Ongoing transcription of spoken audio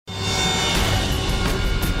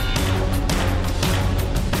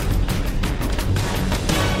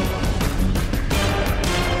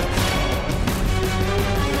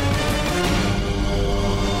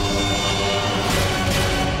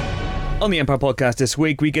On the Empire Podcast this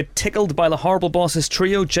week, we get tickled by the horrible bosses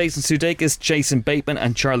trio, Jason Sudeikis, Jason Bateman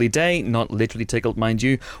and Charlie Day, not literally tickled mind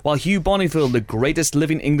you, while Hugh Bonneville, the greatest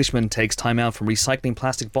living Englishman, takes time out from recycling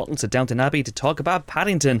plastic bottles at Downton Abbey to talk about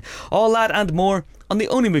Paddington. All that and more on the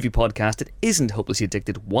only movie podcast that isn't hopelessly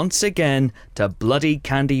addicted once again to bloody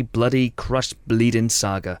candy, bloody crushed bleeding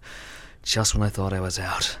saga. Just when I thought I was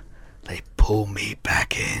out, they pull me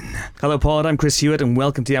back in. Hello Pod, I'm Chris Hewitt and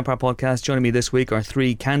welcome to the Empire Podcast. Joining me this week are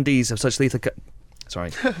three colleagues of such lethal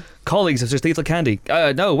colleagues of such lethal cunning.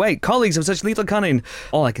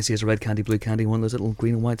 All I can see is a red candy, blue candy, one of those little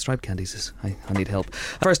green and white striped candies. I need help.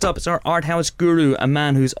 First up is our art house guru, a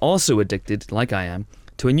man who's also addicted, like I am,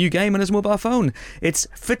 to a new game on his mobile phone. It's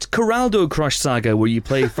Fitzcarraldo Crush Saga, where you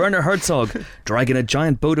play Werner Herzog dragging a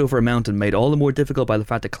giant boat over a mountain, made all the more difficult by the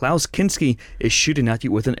fact that Klaus Kinski is shooting at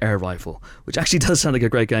you with an air rifle, which actually does sound like a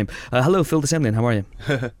great game. Hello, Phil DeSemblian, how are you?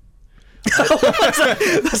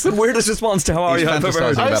 That's the weirdest response to how are you I've ever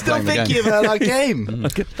heard. I'm still thinking about that game.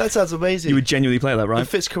 That sounds amazing. You would genuinely play that, right?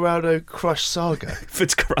 The Fitzcarraldo Crush Saga.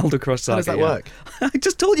 Fitzcarraldo Crush Saga. How does that work? I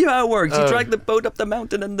just told you how it works. You drag the boat up the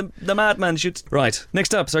mountain and the madman shoots. Right,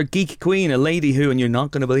 next up is our geek queen, a lady who, and you're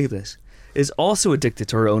not going to believe this, is also addicted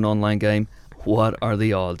to her own online game. What are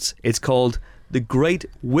the odds? It's called The Great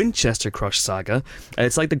Winchester Crush Saga.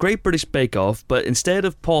 It's like the Great British Bake Off, but instead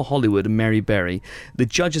of Paul Hollywood and Mary Berry, the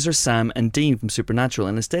judges are Sam and Dean from Supernatural,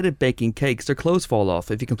 and instead of baking cakes, their clothes fall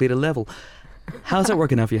off if you complete a level. How's that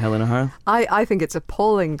working out for you, Helen O'Hara? I think it's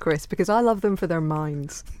appalling, Chris, because I love them for their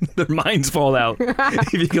minds. Their minds fall out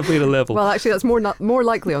if you complete a level. Well, actually, that's more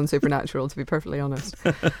likely on Supernatural, to be perfectly honest.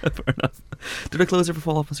 Fair enough. Do their clothes ever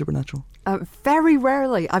fall off on Supernatural? Very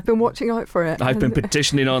rarely. I've been watching out for it. I've been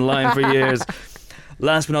petitioning online for years.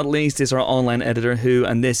 Last but not least is our online editor who,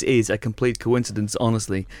 and this is a complete coincidence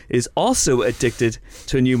honestly, is also addicted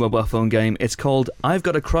to a new mobile phone game. It's called I've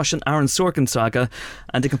Got a Crush on Aaron Sorkin Saga,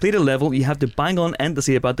 and to complete a level you have to bang on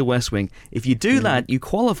endlessly about the West Wing. If you do that, you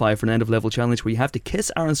qualify for an end of level challenge where you have to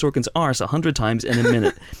kiss Aaron Sorkin's arse 100 times in a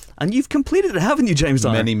minute. And you've completed it, haven't you, James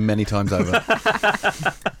Dyer? Many times over.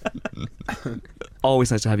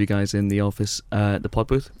 Always nice to have you guys in the office, the pod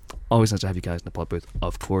booth. Always nice to have you guys in the pod booth,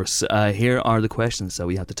 of course. Here are the questions that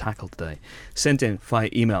we have to tackle today. Sent in via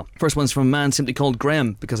email. First one's from a man simply called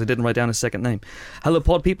Graham, because I didn't write down his second name. Hello,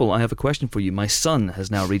 pod people. I have a question for you. My son has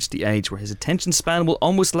now reached the age where his attention span will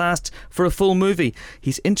almost last for a full movie.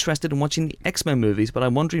 He's interested in watching the X-Men movies, but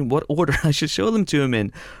I'm wondering what order I should show them to him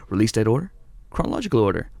in. Release date order? Chronological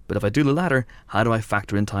order. But if I do the latter, how do I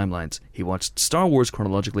factor in timelines? He watched Star Wars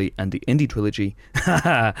chronologically and the Indie trilogy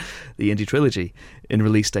in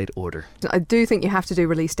release date order. I do think you have to do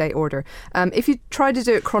release date order. If you try to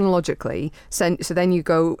do it chronologically, so then you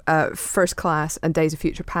go First Class and Days of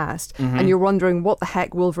Future Past, and you're wondering what the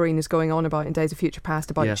heck Wolverine is going on about in Days of Future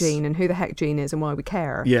Past about Jean, and who the heck Jean is and why we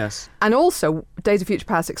care. Yes. And also, Days of Future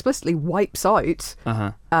Past explicitly wipes out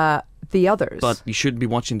the others. But you shouldn't be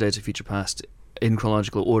watching Days of Future Past in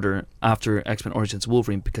chronological order after X-Men Origins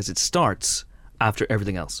Wolverine, because it starts after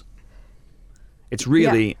everything else. It's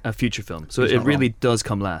really a future film, so it really does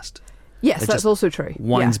come last. Yes, that's also true.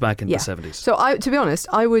 Winds back into the 70s. So, to be honest,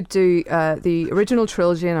 I would do the original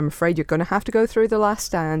trilogy, and I'm afraid you're going to have to go through The Last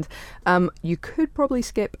Stand. You could probably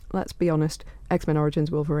skip, let's be honest, X-Men Origins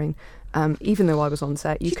Wolverine. Even though I was on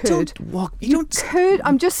set, you could.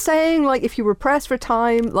 I'm just saying, like, if you were pressed for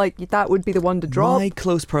time, like, that would be the one to drop. My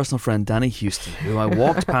close personal friend Danny Houston, who I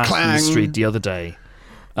walked past in the street the other day,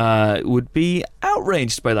 would be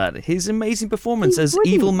outraged by that. His amazing performance as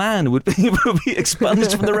Evil Man would be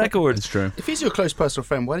expunged from the record. It's true. If he's your close personal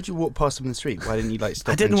friend, why did you walk past him in the street? Why didn't you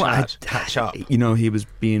stop and catch up? You know, he was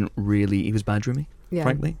badgering me,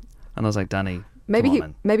 frankly, and I was like, Danny.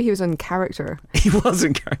 Maybe he was in character. He was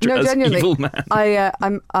in character as genuinely, Evil Man.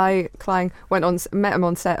 Clang met him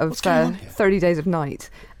on set of 30 Days of Night,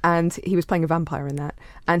 and he was playing a vampire in that.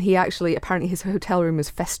 And he actually, apparently his hotel room was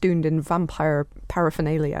festooned in vampire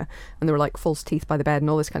paraphernalia, and there were like false teeth by the bed and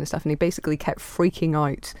all this kind of stuff. And he basically kept freaking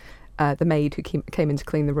out the maid who came in to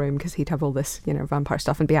clean the room, because he'd have all this, vampire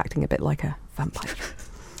stuff and be acting a bit like a vampire.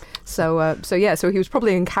 So he was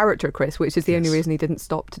probably in character, Chris, which is the only reason he didn't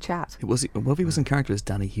stop to chat. What if he was in character as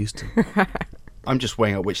Danny Houston? I'm just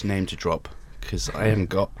weighing out which name to drop, because I haven't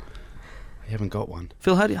got one.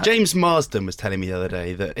 Phil, how do you... James Marsden was telling me the other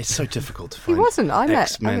day that it's so difficult to find. He wasn't. I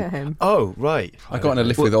met him. Oh, right. I got in a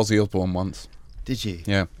lift with Ozzy Osbourne once. Did you?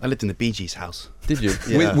 Yeah. I lived in the Bee Gees house. Did you?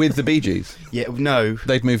 Yeah. With the Bee Gees? Yeah, no.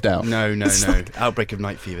 They'd moved out? No. Outbreak of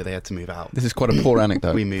night fever, they had to move out. This is quite a poor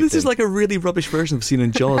anecdote. We moved This is like a really rubbish version of Scene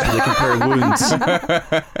in Jaws where they compare wounds.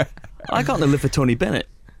 I got in a lift with Tony Bennett.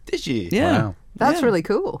 Did you? Yeah. Wow. That's really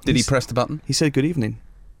cool. Did he press the button? He said good evening.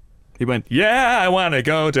 He went, "Yeah, I want to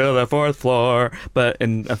go to the 4th floor," but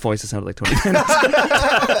in a voice that sounded like 20 minutes.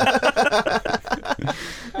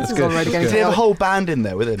 This is good, already that's going good. Did he have a to whole band in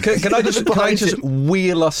there with him? Can I just Behind him?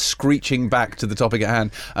 wheel us screeching back to the topic at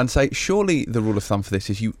hand and say, surely the rule of thumb for this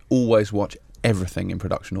is you always watch everything in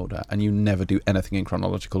production order and you never do anything in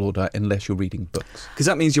chronological order unless you're reading books. Because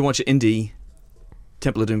that means you watch Indie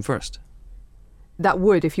Temple of Doom first. That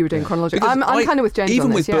would if you were doing chronological. Because I'm kind of with James even on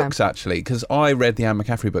this, with yeah. books, actually, because I read the Anne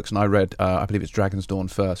McCaffrey books and I read, I believe it's Dragon's Dawn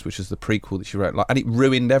first, which is the prequel that she wrote, and it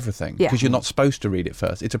ruined everything Yeah. because you're not supposed to read it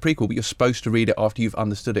first. It's a prequel, but you're supposed to read it after you've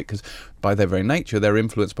understood it because by their very nature, they're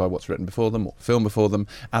influenced by what's written before them or film before them,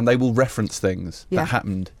 and they will reference things Yeah. that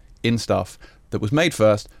happened in stuff that was made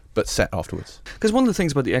first but set afterwards. Because one of the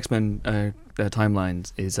things about the X-Men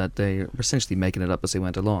timelines is that they were essentially making it up as they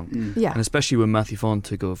went along. Yeah. And especially when Matthew Vaughn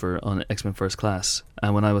took over on X-Men First Class,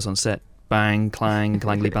 and when I was on set, bang, clang,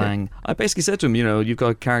 clangly bang, I basically said to him, you've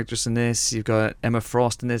got characters in this, you've got Emma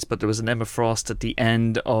Frost in this, but there was an Emma Frost at the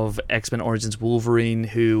end of X-Men Origins Wolverine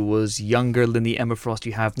who was younger than the Emma Frost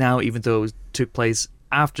you have now, even though it took place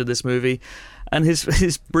after this movie. And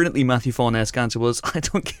his brilliantly Matthew Vaughn-esque answer was, I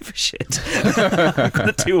don't give a shit. I'm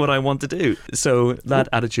going to do what I want to do. So that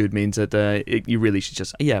attitude means that you really should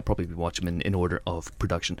just, probably watch them in order of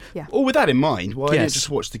production. Yeah. Or with that in mind, why don't you Yes. just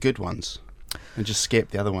watch the good ones and just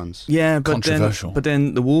skip the other ones? Yeah, but Controversial.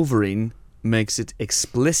 then the Wolverine makes it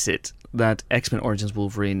explicit that X-Men Origins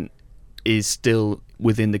Wolverine is still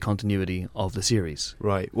within the continuity of the series.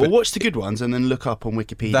 Right. Well, watch the good ones and then look up on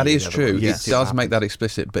Wikipedia. That is the other true. ones It and see what does make happens. that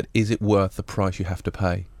explicit, but is it worth the price you have to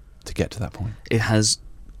pay to get to that point? It has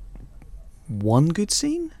one good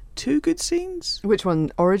scene, two good scenes. Which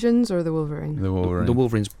one, Origins or the Wolverine? The Wolverine. The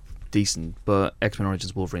Wolverine's decent, but X-Men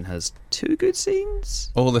Origins Wolverine has two good scenes.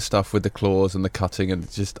 All the stuff with the claws and the cutting, and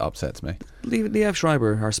it just upsets me. Liev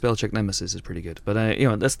Schreiber, our spell check nemesis, is pretty good. But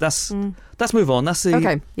let's move on. That's the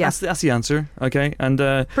Okay, yeah. that's the answer. Okay, and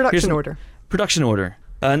here's Production order. Production order.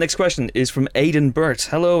 Next question is from Aidan Burt.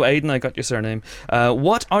 Hello, Aidan. I got your surname.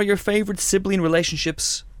 What are your favourite sibling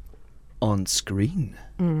relationships on screen?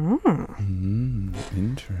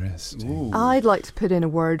 Interesting. I'd like to put in a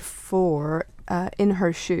word for In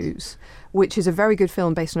Her Shoes, which is a very good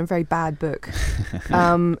film based on a very bad book.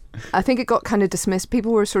 I think it got kind of dismissed.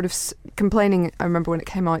 People were sort of complaining, I remember when it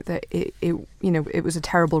came out, that it was a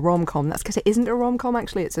terrible rom-com. That's because it isn't a rom-com,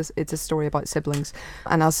 actually. It's a story about siblings.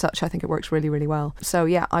 And as such, I think it works really, really well. So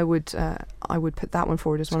yeah, I would put that one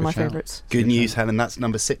forward as one of my good shout. favourites. Good news, Helen. That's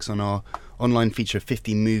number 6 on our online feature of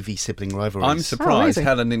 50 movie sibling rivalries. I'm surprised amazing.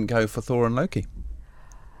 Helen didn't go for Thor and Loki.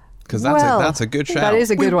 Because Well, that's a good shout. That is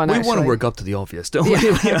a good one, We actually. want to work up to the obvious, don't we?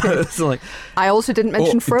 Yeah. It's like, I also didn't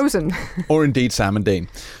mention Frozen, Or indeed Sam and Dean.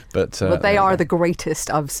 But but they are the greatest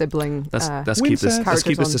of sibling let's keep Winsett. this. Let's keep this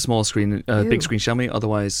Characters to small screen, Ew. big screen, shall we?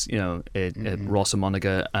 Otherwise, Ross and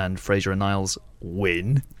Monica and Fraser and Niles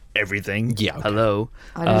win everything. Yeah, okay. Hello.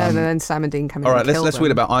 I don't know, and then Sam and Dean come in All right, and kill let's them.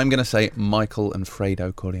 wheel about. I'm going to say Michael and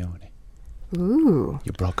Fredo Corleone. Ooh.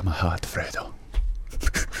 You broke my heart, Fredo.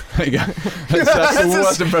 There you go. That's the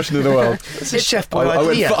worst impression in the world. It's a chef boy I went,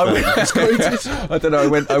 idea. I don't know.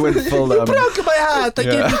 I went full. Broke my heart. They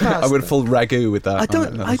gave me pasta. I went full ragu with that. I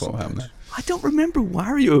don't- That's what happened. I don't remember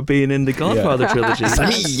Wario being in the Godfather trilogy.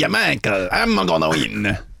 Me, Michael. I'm gonna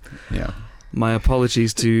win. Yeah. My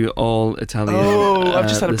apologies to all Italian. Oh, I've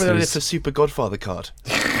just had a brilliant idea listeners. for Super Godfather card.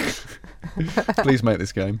 Please make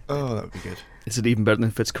this game. Oh, that would be good. Is it even better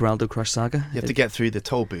than Fitzcarraldo Crush Saga? You have to get through the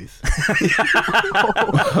toll booth.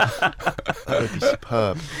 That would be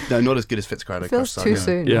superb. No, not as good as Fitzcarraldo. Feels Crush too Saga.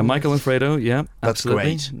 soon. Yeah, Michael and Fredo. Yeah, That's absolutely.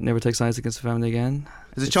 great. Never take sides against the family again.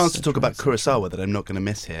 There's a chance to talk about Kurosawa that I'm not going to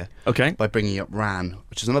miss here Okay. by bringing up Ran,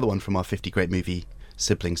 which is another one from our 50 Great Movie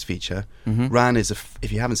Siblings feature. Mm-hmm. Ran is,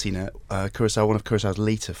 if you haven't seen it, Kurosawa, one of Kurosawa's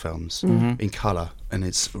later films in colour, and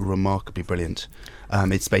it's remarkably brilliant.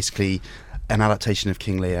 It's basically an adaptation of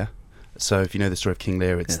King Lear. So if you know the story of King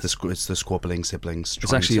Lear, it's Yes. it's the squabbling siblings. It's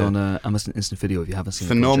trying actually to- on Amazon Instant Video if you haven't seen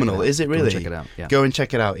phenomenal. it. Is it Go and really? check it out. Yeah. Go and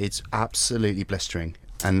check it out. It's absolutely blistering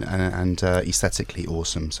and aesthetically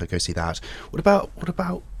awesome. So go see that. What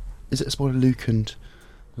about? Is it a spoiler? Luke and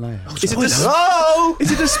Leia. Is it the Oh!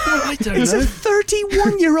 Is it a spoiler? I don't know. It's a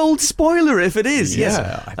 31-year-old spoiler if it is. Yeah, Yes.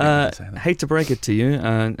 I think I'd say that. Hate to break it to you,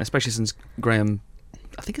 especially since Graham.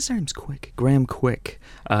 I think his name's Quick. Graham Quick.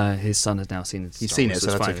 His son has now seen it. He's seen it, so it's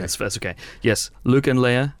that's fine. okay. That's okay. Yes, Luke and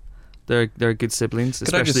Leia, They're good siblings,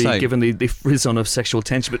 Could I just especially say- given the frisson of sexual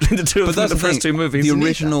tension between the two of them in the first two movies. The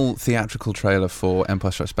original theatrical trailer for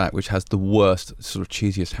Empire Strikes Back, which has the worst, sort of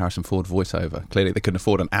cheesiest Harrison Ford voiceover. Clearly, they couldn't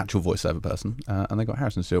afford an actual voiceover person, and they got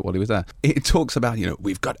Harrison to do it while he was there. It talks about,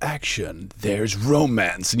 we've got action, there's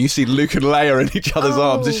romance, and you see Luke and Leia in each other's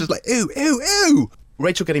arms. It's just like, ooh, ooh, ooh.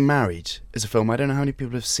 Rachel Getting Married is a film. I don't know how many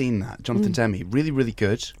people have seen that. Jonathan Demme, really, really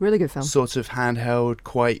good. Really good film. Sort of handheld,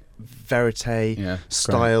 quite verite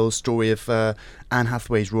style story of Anne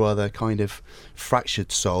Hathaway's rather kind of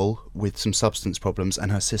fractured soul with some substance problems,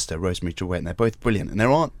 and her sister Rosemary DeWitt, and they're both brilliant. And there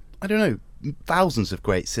aren't, I don't know, thousands of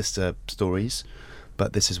great sister stories,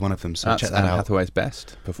 but this is one of them. So That's check that Anne out. Hathaway's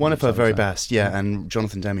best performance. One of her I would very say. best, yeah, and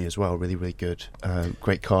Jonathan Demme as well, really, really good.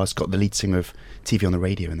 Great cast. Got the lead singer of TV on the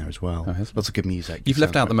Radio in there as well. Oh, has he? Lots of good music. You've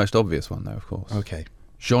left out the soundtrack. most obvious one, though, of course. Okay.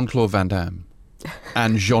 Jean-Claude Van Damme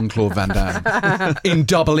and Jean-Claude Van Damme in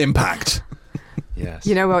Double Impact. Yes.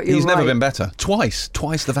 You know what? You're He's never right. been better. Twice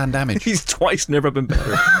the Van Damage. He's twice never been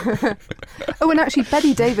better. Oh, and actually,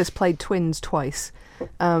 Betty Davis played twins twice.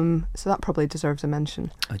 So that probably deserves a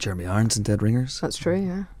mention. Jeremy Irons in Dead Ringers. That's true,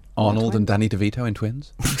 yeah. Arnold and Danny DeVito in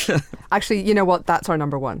Twins. Actually, you know what? That's our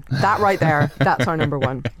number one. That right there, that's our number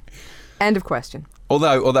one. End of question.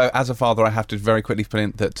 Although, as a father, I have to very quickly put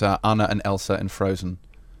in that Anna and Elsa in Frozen.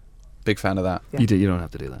 Big fan of that. Yeah. You don't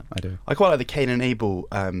have to do that. I do. I quite like the Cain and Abel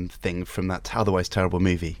thing from that otherwise terrible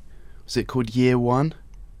movie. Was it called Year One?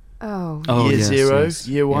 Oh. Year yes, Zero? yes.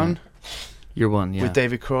 Year Yeah. One? Year one, yeah. With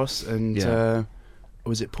David Cross and Yeah.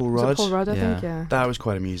 was it Paul Was Rudd? it Paul Rudd, I Yeah. think, yeah. That was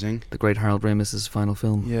quite amusing. The great Harold Ramis's final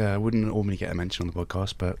film. Yeah, I wouldn't normally get a mention on the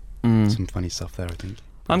podcast, but some funny stuff there, I think.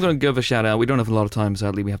 I'm going to give a shout out. We don't have a lot of time,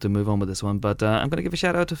 sadly. We have to move on with this one. But I'm going to give a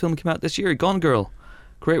shout out to a film that came out this year, Gone Girl.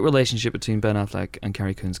 Great relationship between Ben Affleck and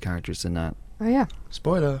Carrie Coon's characters in that. Oh, yeah.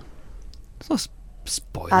 Spoiler. It's not a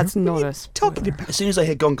spoiler. That's not a spoiler. Talking about, as soon as I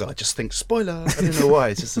hear Gone Girl, I just think spoiler. I don't know why.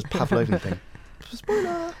 It's just this Pavlovian thing.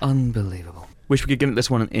 Spoiler. Unbelievable. Wish we could get into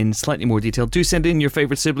this one in slightly more detail. Do send in your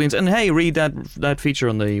favourite siblings. And hey, read that feature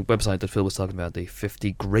on the website that Phil was talking about, the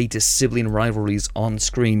 50 greatest sibling rivalries on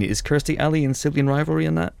screen. Is Kirstie Alley in sibling rivalry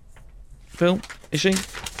in that? Phil? Is she?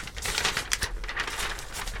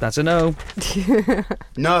 That's a no.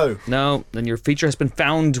 No. No, then your feature has been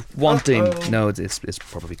found wanting. No, it's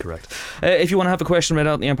probably correct. If you want to have a question read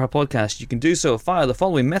out in the Empire Podcast, you can do so via the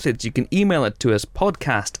following methods. You can email it to us,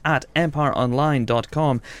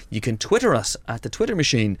 podcast@empireonline.com. You can Twitter us at the Twitter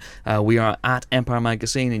machine. We are at Empire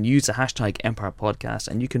Magazine, and use the hashtag Empire Podcast.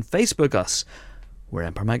 And you can Facebook us. We're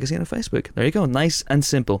Empire Magazine on Facebook. There you go. Nice and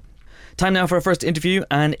simple. Time now for our first interview,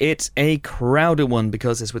 and it's a crowded one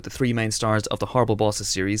because it's with the three main stars of the Horrible Bosses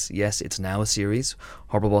series. Yes, it's now a series.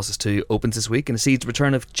 Horrible Bosses 2 opens this week and it sees the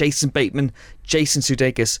return of Jason Bateman, Jason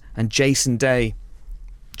Sudeikis, and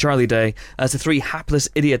Charlie Day as the three hapless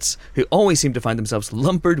idiots who always seem to find themselves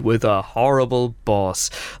lumbered with a horrible boss.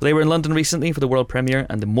 They were in London recently for the world premiere,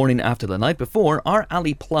 and the morning after, the night before, our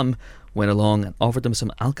Ali Plum went along and offered them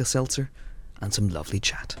some Alka-Seltzer and some lovely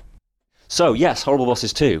chat. So, yes, Horrible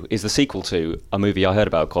Bosses 2 is the sequel to a movie I heard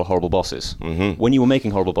about called Horrible Bosses. Mm-hmm. When you were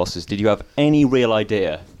making Horrible Bosses, did you have any real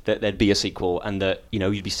idea that there'd be a sequel and that,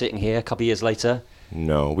 you'd be sitting here a couple of years later?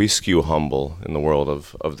 No, we skew humble in the world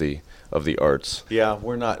of the arts. Yeah,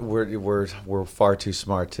 we're not. We're far too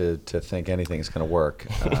smart to think anything's going to work.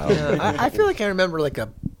 I feel like I remember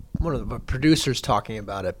one of the producers talking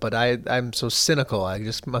about it, but I'm so cynical. I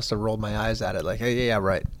just must have rolled my eyes at it, like, hey, yeah,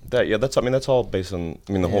 right. That's all based on.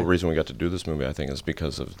 The whole reason we got to do this movie, I think, is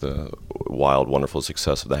because of the wild, wonderful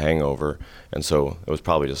success of The Hangover, and so it was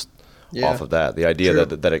probably just off of that. The idea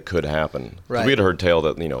that it could happen. Right. We had heard tale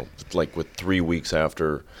that like with 3 weeks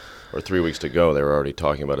after, or 3 weeks to go, they were already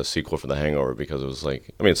talking about a sequel for The Hangover because it was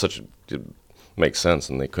like, it makes sense,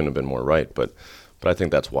 and they couldn't have been more right, but I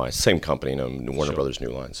think that's why. Same company, Warner Brothers New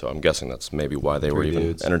Line. So I'm guessing that's maybe why they were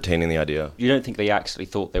even entertaining the idea. You don't think they actually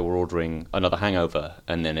thought they were ordering another Hangover,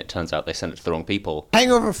 and then it turns out they sent it to the wrong people?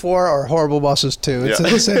 Hangover 4 or Horrible Bosses 2. It's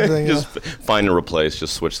the same thing. Just find and replace,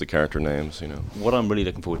 just switch the character names, What I'm really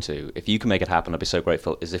looking forward to, if you can make it happen, I'd be so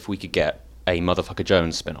grateful, is if we could get a Motherfucker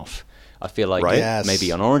Jones spin-off. I feel like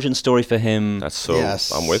maybe an origin story for him. That's so,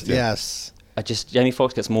 I'm with you. Yes. Jamie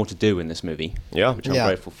Foxx gets more to do in this movie. Yeah. Which I'm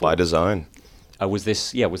grateful for. By design. Was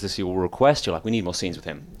this your request? You're like, we need more scenes with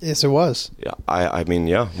him. Yes, it was. Yeah,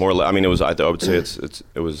 more or less. It was. I would say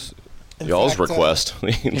it was y'all's request,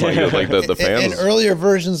 like the fans. In earlier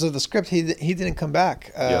versions of the script, he didn't come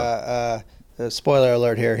back. Spoiler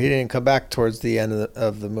alert here: he didn't come back towards the end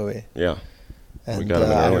of the movie. Yeah, and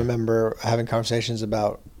I remember having conversations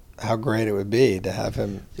about how great it would be to have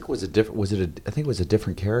him. I think it was a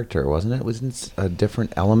different character, wasn't it? Wasn't a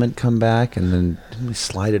different element come back, and then didn't we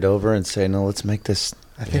slide it over and say, no, let's make this?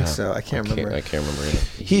 I think so. I can't remember. I can't remember either.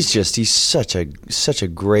 He's such a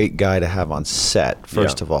great guy to have on set.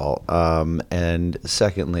 First of all, and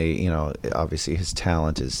secondly, obviously his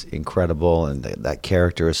talent is incredible, and that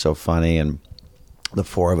character is so funny, and the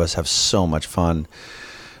four of us have so much fun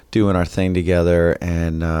doing our thing together.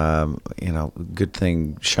 And good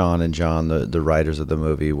thing Sean and John, the writers of the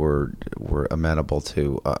movie, were amenable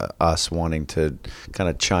to us wanting to kind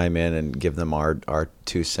of chime in and give them our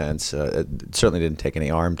 2 cents. It certainly didn't take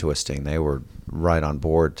any arm twisting. They were right on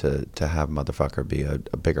board to have Motherfucker be a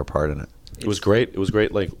bigger part in it. It was great. It was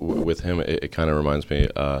great. Like with him, it kind of reminds me.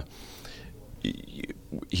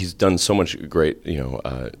 He's done so much great,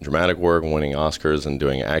 dramatic work, winning Oscars and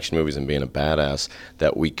doing action movies and being a badass,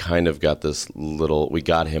 that we kind of got we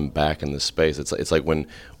got him back in this space. It's like when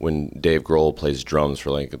Dave Grohl plays drums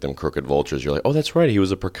for like them Crooked Vultures, you're like, oh, that's right, he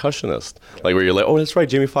was a percursionist. Like where you're like, oh, that's right,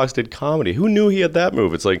 Jamie Foxx did comedy. Who knew he had that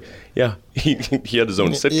move? It's like, yeah, he had his own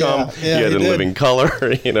sitcom. He had In Living Color.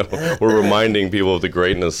 We're reminding people of the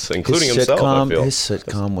greatness, including himself. I feel his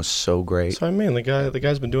sitcom was so great. So I mean, the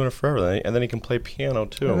guy's been doing it forever, and then he can play piano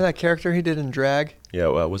too. Remember that character he did in Drag? Yeah,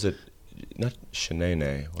 was it not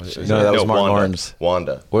Shanae? No, that was Martin Lawrence.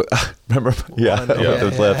 Wanda. Remember? Yeah, Wanda, with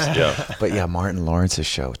those lips. Yeah. But yeah, Martin Lawrence's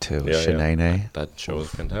show too. Yeah, Shanae. That show was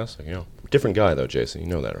fantastic. Yeah, different guy though, Jason. You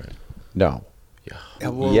know that, right? No. Yeah.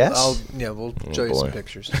 We'll show you some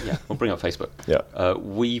pictures. Yeah, we'll bring up Facebook. Yeah.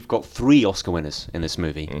 We've got 3 Oscar winners in this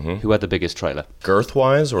movie. Mm-hmm. Who had the biggest trailer?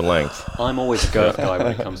 Girth-wise or length? I'm always a girth guy when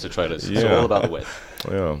it comes to trailers. It's all about the width.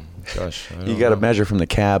 Yeah. Gosh. You got to measure from the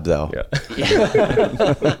cab, though.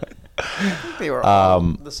 Yeah. They were all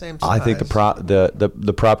the same size. I think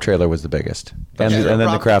the prop trailer was the biggest, and then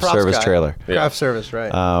the craft service trailer. Yeah. Craft service,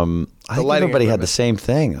 right? I think everybody had the same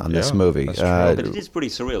thing on this movie. That's true. But it is pretty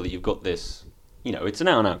surreal that you've got this. It's an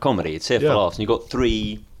out-and-out comedy. It's here for laughs, and you've got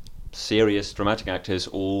 3 serious dramatic actors,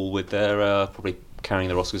 all with their probably carrying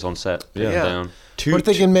their Oscars on set. Down. We're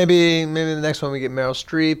thinking maybe the next one we get Meryl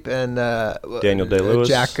Streep and Daniel Day-Lewis,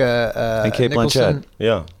 Jack and Kate Nicholson. Blanchett.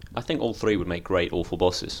 Yeah. I think all 3 would make great awful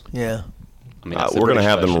bosses. Yeah. I mean, we're going to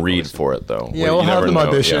have them read for it, though. Yeah, we'll have them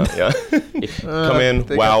audition. Yeah. Come in,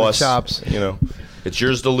 wow us. Chops. It's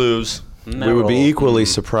yours to lose. We would be equally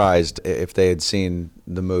surprised if they had seen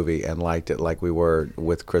the movie and liked it like we were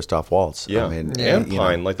with Christoph Waltz. Yeah, I mean, and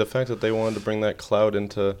Pine, like the fact that they wanted to bring that cloud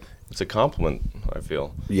into, it's a compliment, I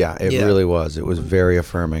feel. Yeah, it really was. It was very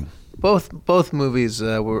affirming. Both movies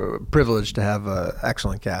were privileged to have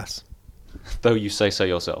excellent casts. Though you say so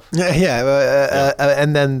yourself.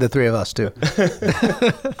 And then the 3 of us too.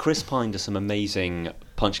 Chris Pine does some amazing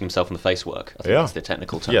punching himself in the face work. I think that's the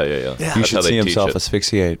technical term. Yeah. You should see himself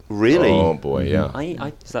asphyxiate. Really? Oh boy, yeah.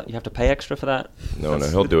 Is that you have to pay extra for that? No,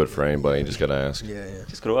 he'll do it for anybody. You just got to ask. Yeah.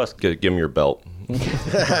 Just got to ask. Give him your belt.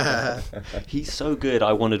 He's so good.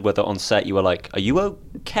 I wondered whether on set you were like, "Are you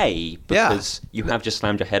okay?" Because you have just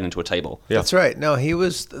slammed your head into a table. Yeah. That's right. No, he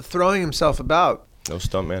was throwing himself about. No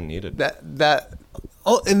stuntman needed. That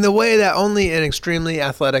in the way that only an extremely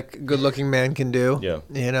athletic, good-looking man can do. Yeah.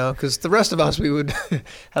 Because the rest of us, we would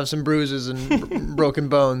have some bruises and broken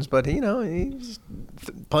bones. But, he's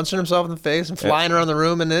punching himself in the face and flying around the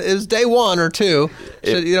room. And it was day 1 or 2.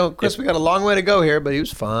 Chris, we got a long way to go here, but he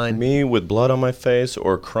was fine. Me with blood on my face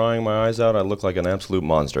or crying my eyes out, I look like an absolute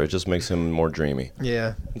monster. It just makes him more dreamy.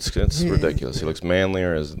 Yeah. It's ridiculous. He looks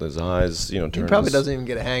manlier. His eyes, turn. He probably doesn't even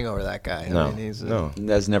get a hangover, that guy. No. No.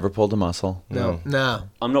 Has never pulled a muscle. No.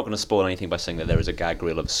 I'm not going to spoil anything by saying that there is a gag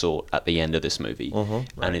reel of a sort at the end of this movie,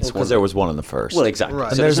 and it's because there was one in the first. Well, exactly.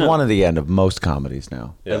 Right. And there's one at the end of most comedies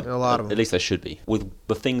now. Yeah. A lot of them. At least there should be. With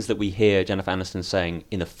the things that we hear Jennifer Aniston saying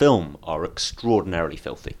in the film are extraordinarily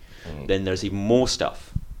filthy. Then there's even more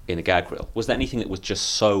stuff in the gag reel. Was there anything that was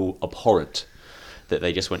just so abhorrent that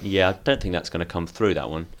they just went, I don't think that's going to come through, that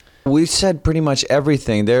one? We said pretty much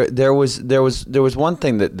everything. There was one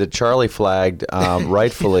thing that Charlie flagged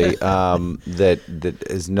rightfully that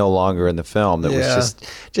is no longer in the film. That was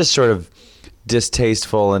just sort of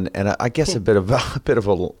distasteful and I guess a bit of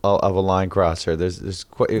a line crosser. There's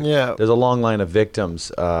a long line of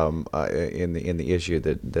victims in the issue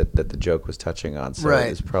that the joke was touching on. So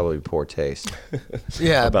it's probably poor taste.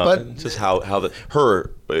 But just how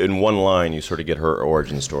her in one line you sort of get her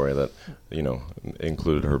origin story that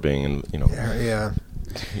included her being in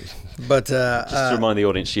But Just to remind the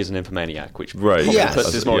audience, she is an nymphomaniac, which Right. probably Yes.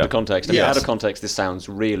 puts this more into context. I mean, Yes. out of context, this sounds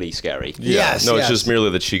really scary. yes, No, yes. it's just merely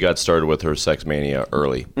that she got started with her sex mania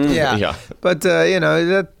early. Yeah. Yeah. But,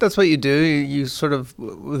 that's what you do. You sort of,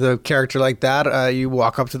 with a character like that, you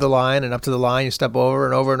walk up to the line, and up to the line, you step over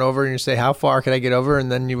and over and over, and you say, how far can I get over?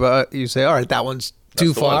 And then you say, all right, that one's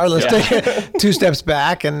too the far. one. Let's take it 2 steps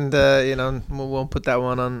back, and, we'll put that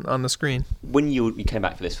one on the screen. When you came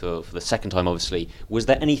back for this for the second time, obviously, was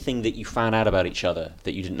there anything that you found out about each other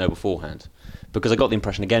that you didn't know beforehand? Because I got the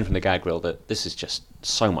impression again from the gag reel that this is just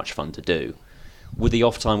so much fun to do. With the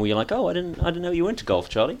off time where you're like, oh, I didn't know you were into golf,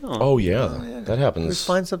 Charlie. Oh yeah, that happens. Let's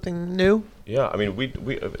find something new. Yeah, I mean, we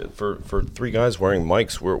for 3 guys wearing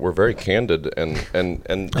mics, we're very candid, and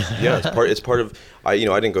yeah, it's part of. I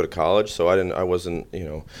didn't go to college, so I wasn't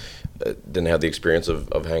didn't have the experience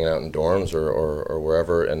of hanging out in dorms or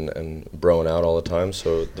wherever and broing out all the time.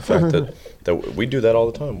 So the fact that we do that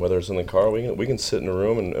all the time, whether it's in the car, we can sit in a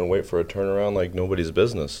room and wait for a turnaround like nobody's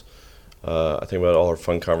business. I think about all our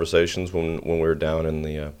fun conversations when we were down in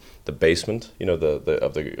the basement, of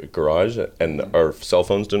the garage, and our cell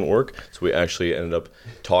phones didn't work, so we actually ended up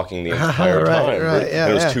talking the entire time. Right,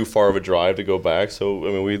 it was too far of a drive to go back, so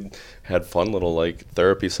I mean we had fun little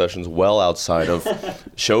therapy sessions well outside of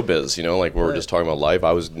showbiz. Like we were just talking about life.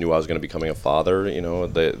 Knew I was going to be becoming a father.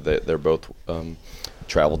 They're both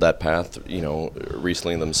traveled that path.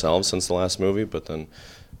 Recently themselves since the last movie, but then.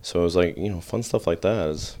 So it was like, fun stuff like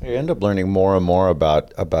that. You end up learning more and more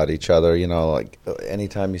about each other. Like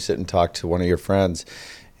anytime you sit and talk to one of your friends,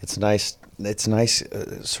 it's nice. It's nice,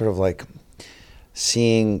 sort of like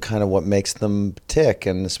seeing kind of what makes them tick,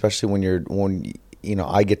 and especially when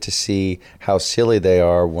I get to see how silly they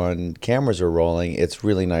are when cameras are rolling. It's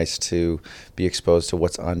really nice to be exposed to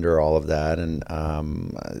what's under all of that, and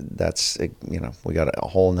that's we got a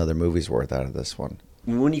whole nother movie's worth out of this one.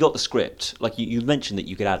 When you got the script, like you mentioned that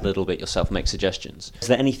you could add a little bit yourself, make suggestions. Is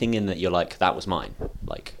there anything in that you're like, that was mine?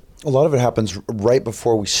 Like a lot of it happens right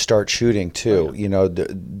before we start shooting too. During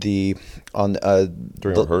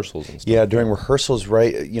rehearsals and stuff. Yeah, during rehearsals,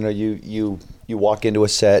 right? You walk into a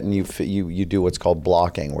set and you do what's called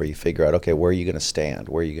blocking, where you figure out, okay, where are you going to stand,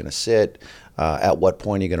 where are you going to sit, at what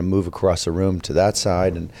point are you going to move across the room to that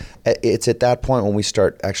side, and it's at that point when we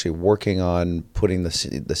start actually working on putting the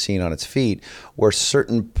scene on its feet, where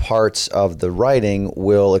certain parts of the writing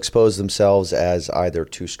will expose themselves as either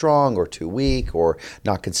too strong or too weak or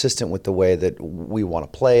not consistent with the way that we want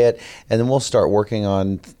to play it, and then we'll start working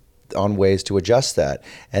on ways to adjust that,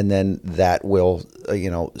 and then that will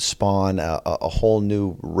spawn a whole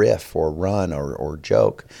new riff or run or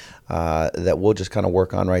joke that we'll just kind of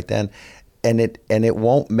work on right then. And it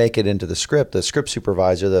won't make it into the script. The script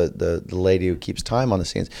supervisor, the lady who keeps time on the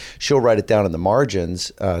scenes, she'll write it down in the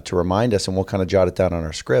margins to remind us, and we'll kind of jot it down on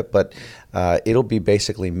our script. But it'll be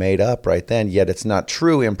basically made up right then. Yet it's not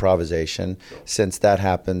true improvisation, since that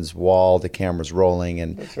happens while the camera's rolling,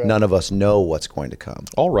 and none of us know what's going to come.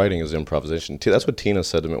 All writing is improvisation. That's what Tina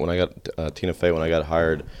said to me when I got Tina Fey when I got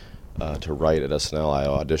hired. To write at SNL. I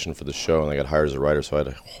auditioned for the show and I got hired as a writer, so I had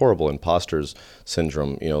a horrible imposter's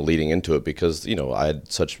syndrome, leading into it, because, I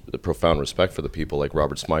had such a profound respect for the people like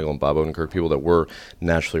Robert Smigel and Bob Odenkirk, people that were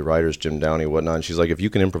naturally writers, Jim Downey, whatnot. And she's like, if you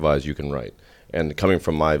can improvise, you can write. And coming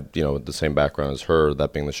from my, the same background as her,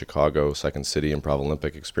 that being the Chicago Second City Improv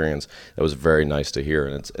Olympic experience, that was very nice to hear,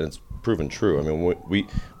 and it's proven true. I mean,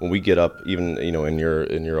 when we get up, even in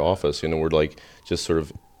your office, we're like just sort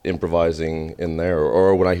of improvising in there,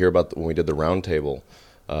 or when I hear about when we did the round table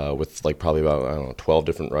with probably about 12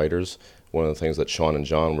 different writers. One of the things that Sean and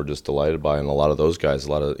John were just delighted by, and a lot of those guys, a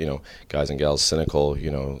lot of guys and gals, cynical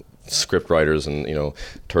script writers and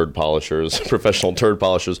turd polishers, professional turd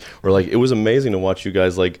polishers, were like, it was amazing to watch you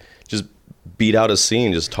guys just beat out a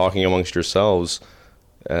scene just talking amongst yourselves,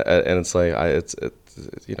 and it's like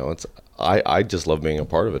I just love being a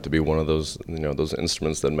part of it, to be one of those those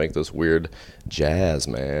instruments that make this weird jazz,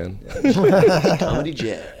 man. Comedy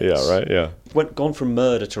jazz. Yeah, right. Yeah. Gone from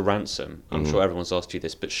murder to ransom. I'm sure everyone's asked you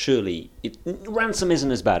this, but surely ransom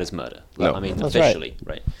isn't as bad as murder. No. I mean, That's officially,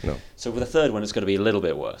 right? No. So for the third one, it's going to be a little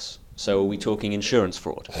bit worse. So are we talking insurance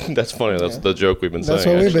fraud? That's funny. That's the joke we've been saying. That's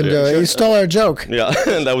what we've been doing. You stole our joke. Yeah,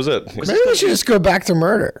 and that was it. Maybe we should just go back to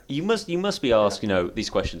murder. You must be asked, these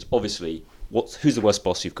questions. Obviously, who's the worst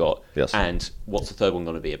boss you've got? Yes. And what's the third one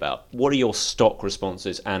going to be about? What are your stock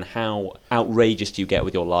responses, and how outrageous do you get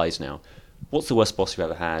with your lies now? What's the worst boss you've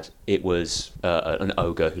ever had? It was an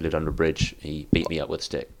ogre who lived under a bridge. He beat me up with a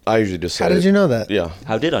stick. I usually just say How did you know that? Yeah.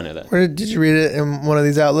 How did I know that? Where did you read it in one of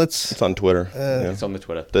these outlets? It's on Twitter. Yeah. It's on the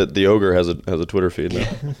Twitter. The ogre has a Twitter feed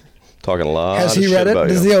now. talking a lot. Has of he shit read it? about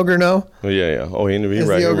Does you. the ogre know? Oh, yeah. Oh, he Is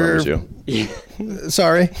right. the He ogre- remembers you.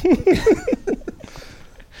 Sorry.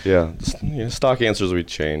 Yeah, stock answers we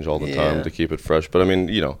change all the time Yeah. to keep it fresh. But I mean,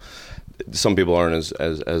 some people aren't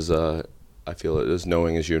as I feel as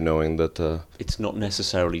knowing as you, knowing that It's not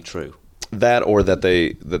necessarily true. that or that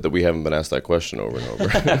that we haven't been asked that question over and over.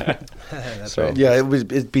 That's So right. Yeah,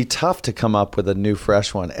 it'd be tough to come up with a new,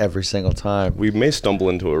 fresh one every single time. we may stumble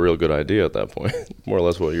into a real good idea at that point. More or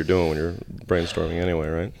less what you're doing when you're brainstorming anyway,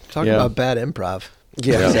 right? Talk Yeah. about bad improv.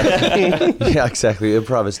 Yeah, exactly. Yeah, exactly.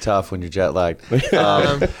 Improv is tough when you're jet lagged.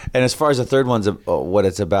 And as far as the third one's what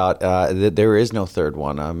it's about, there is no third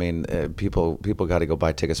one. I mean, people got to go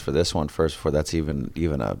buy tickets for this one first before that's even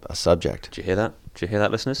a subject. Did you hear that? Did you hear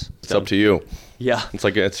that, listeners? It's up to you. Yeah.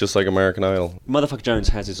 It's just like American Idol. Motherfucker Jones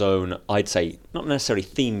has his own, I'd say, not necessarily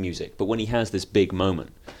theme music, but when he has this big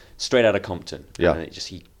moment, straight out of Compton. Yeah.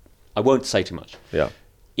 And I won't say too much. Yeah.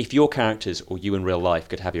 If your characters or you in real life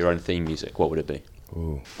could have your own theme music, what would it be?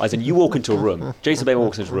 Ooh. As in, you walk into a room, Jason Bateman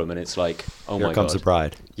walks into a room, and it's like, oh Here my comes god. the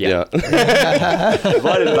bride. Yeah.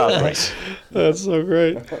 Divided about grace. That's so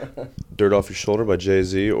great. Dirt Off Your Shoulder by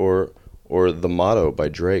Jay-Z or The Motto by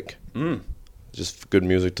Drake. Just good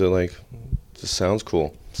music to just sounds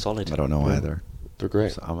cool. Solid. I don't know either. They're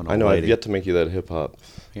great. So I'm an I know old I've lady. yet to make you that hip hop.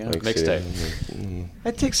 Mixtape.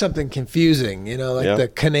 I take something confusing, like Yeah. the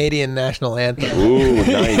Canadian national anthem. Ooh,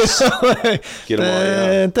 nice. Get them all,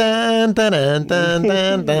 yeah. Dun, dun, dun, dun,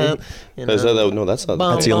 dun, dun, you Is know. no, that's not.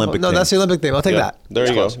 Bum, That's the bum, Olympic No, theme. that's the Olympic theme. I'll take Yeah. that. There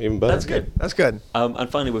you go. Close. Even better. That's good. That's good. And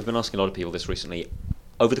finally, we've been asking a lot of people this recently.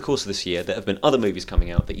 Over the course of this year, there have been other movies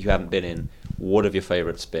coming out that you haven't been in. What have your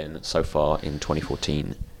favourites been so far in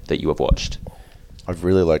 2014 that you have watched? I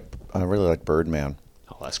really like Birdman.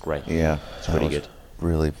 Oh, that's great. Yeah, It's pretty that was good.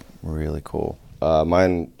 Really, really cool.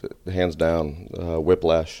 Mine, hands down,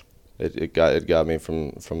 Whiplash. It got me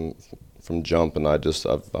from jump, and I've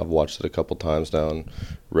watched it a couple times now and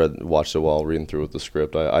watched it while reading through with the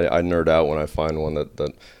script. I nerd out when I find one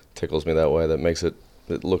that tickles me that way, that makes it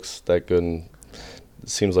looks that good, and it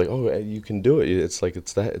seems like, oh, you can do it. It's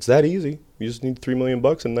that easy. You just need $3 million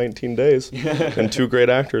in 19 days and 2 great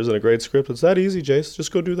actors and a great script. It's that easy, Jace.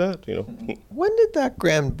 Just go do that. When did that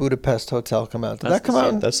Grand Budapest Hotel come out? Did That's that come this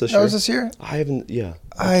out? year. That's this That year. was this year? I haven't. Yeah.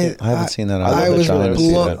 I haven't seen that. I love was the genre.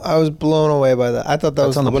 blown. I was blown away by that. I thought that That's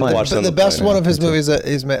was on the plane. Watch it on the the best plane, one yeah. of his movies that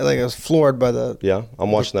he's made. I was floored by the. Yeah,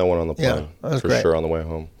 I'm watching that one on the Yeah, plane that was for great. sure on the way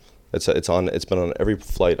home. It's been on every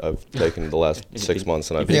flight I've taken the last 6 months,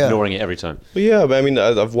 and You've I've been Yeah. ignoring it every time. But yeah, but I mean,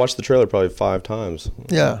 I've watched the trailer probably 5 times.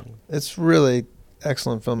 Yeah, it's really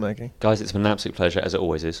excellent filmmaking. Guys, it's been an absolute pleasure, as it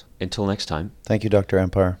always is. Until next time, Thank you, Dr.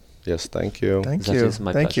 Empire. Yes, thank you. Thank That's you. it.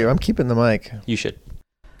 My Thank pleasure. you. I'm keeping the mic. you should.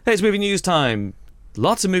 Hey, it's movie news time.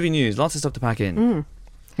 Lots of movie news, lots of stuff to pack in.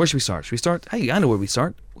 Where should we start? Should we start? Hey, I know where we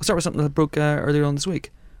start. We'll start with something that broke earlier on this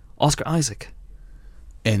week. Oscar Isaac.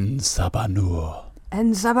 En Sabanur.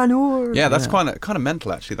 En Zabanur. Yeah, that's kind of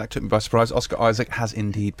mental, actually. That took me by surprise. Oscar Isaac has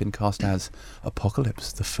indeed been cast as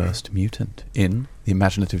Apocalypse, the first mutant, in the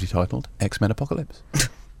imaginatively titled X-Men Apocalypse.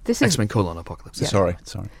 This is X-Men : Apocalypse. Yeah. Sorry.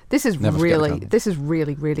 this is Never forget the really title. this is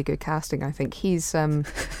really really good casting. I think he's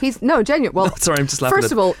no genuine. Well, Sorry, I'm just laughing first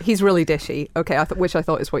at- of all, he's really dishy. Okay, which I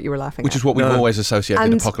thought is what you were laughing Which at. is what we've No. always associated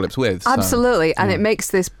And Apocalypse with. so- Absolutely, and yeah. it makes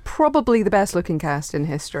this probably the best looking cast in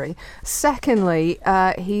history. Secondly,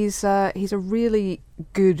 he's a really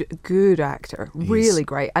good actor, really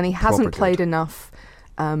great, and he hasn't proper played good. enough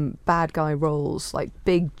bad guy roles, like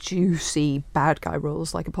big juicy bad guy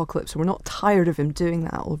roles like Apocalypse. We're not tired of him doing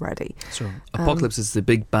that already. So Apocalypse is the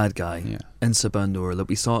big bad guy Yeah. in Sabanur that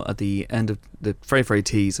we saw at the end of the very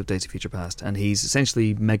tease of Days of Future Past, and he's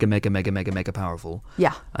essentially mega powerful.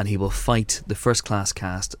 Yeah. And he will fight the first class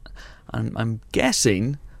cast, and I'm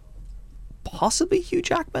guessing possibly Hugh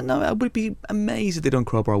Jackman. No, I would be amazed if they don't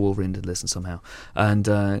crowbar Wolverine to listen somehow.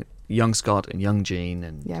 And young Scott and young Jean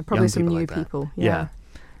and Yeah, probably young some people new like that. people, Yeah.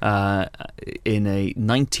 In a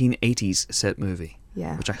 1980s set movie.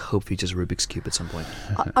 Yeah. Which I hope features Rubik's Cube at some point.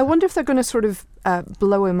 I wonder if they're going to sort of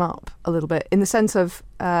blow him up a little bit in the sense of,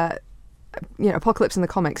 Apocalypse in the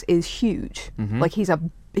comics is huge. Like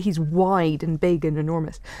he's wide and big and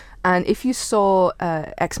enormous. And if you saw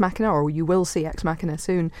Ex Machina, or you will see Ex Machina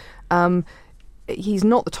soon, he's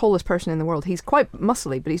not the tallest person in the world. He's quite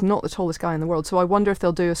muscly, but he's not the tallest guy in the world. So I wonder if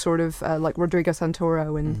they'll do a sort of like Rodrigo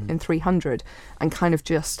Santoro in 300 and kind of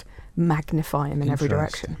just magnify him in every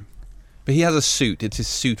direction. But he has a suit. His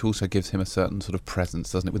suit also gives him a certain sort of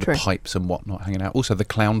presence, doesn't it? With True. the pipes and whatnot hanging out. Also, the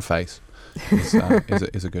clown face is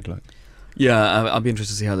is a good look. Yeah, I'll be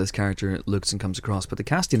interested to see how this character looks and comes across. But the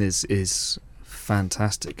casting is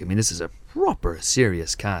fantastic. I mean, this is a proper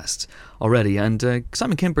serious cast already, and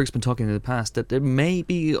Simon Kinberg's been talking in the past that there may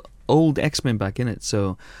be old X-Men back in it.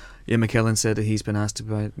 So Ian McKellen said that he's been asked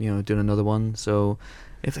about doing another one. So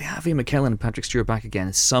if they have Ian McKellen and Patrick Stewart back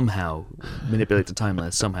again, somehow manipulate the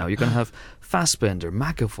timeline, somehow you're going to have Fassbender,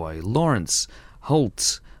 McAvoy, Lawrence,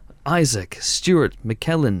 Holt, Isaac, Stewart,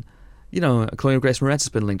 McKellen. Chloe Grace Moretz has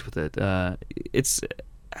been linked with it. It's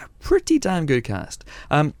a pretty damn good cast.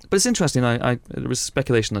 But it's interesting. There was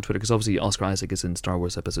speculation on Twitter because obviously Oscar Isaac is in Star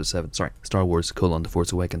Wars Episode 7. Sorry, Star Wars: The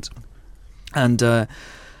Force Awakens. And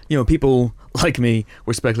people like me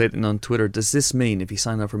were speculating on Twitter. Does this mean if he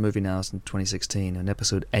signed up for a movie now in 2016 and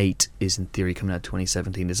Episode 8 is in theory coming out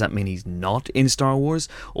 2017, does that mean he's not in Star Wars,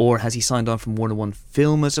 or has he signed on for more than one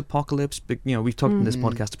film as Apocalypse? But we've talked in this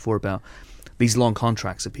podcast before about these long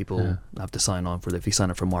contracts that people have to sign on for if you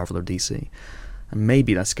sign up for Marvel or DC, and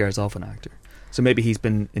maybe that scares off an actor. So maybe he's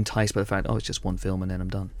been enticed by the fact, it's just one film and then I'm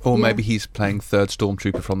done. Or maybe he's playing third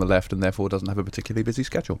stormtrooper from the left and therefore doesn't have a particularly busy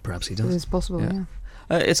schedule. Perhaps he does. It's possible, yeah.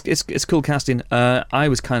 It's cool casting. I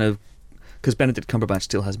was kind of, because Benedict Cumberbatch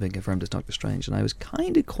still hasn't been confirmed as Doctor Strange, and I was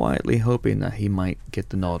kind of quietly hoping that he might get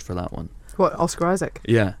the nod for that one. What, Oscar Isaac?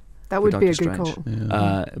 Yeah. That would be a good Strange. call.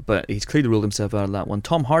 Yeah. But he's clearly ruled himself out of that one.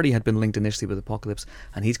 Tom Hardy had been linked initially with Apocalypse,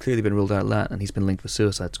 and he's clearly been ruled out of that, and he's been linked with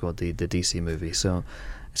Suicide Squad, the DC movie. So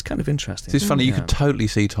it's kind of interesting. It's funny, you could totally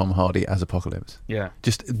see Tom Hardy as Apocalypse. Yeah.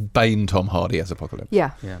 Just Bane Tom Hardy as Apocalypse.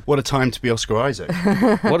 Yeah. What a time to be Oscar Isaac.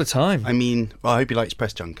 What a time. I mean, I hope he likes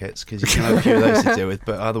press junkets, because you can have a few of those to deal with,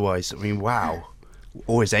 but otherwise, wow.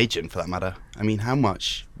 Or his agent, for that matter. I mean, how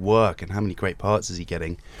much work and how many great parts is he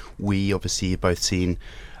getting? We obviously have both seen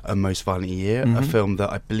A Most Violent Year, a film that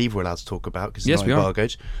I believe we're allowed to talk about because it's not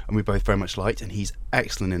embargoed, and we both very much liked, and he's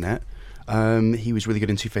excellent in it. He was really good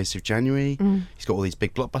in Two Faces of January. He's got all these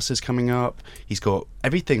big blockbusters coming up. He's got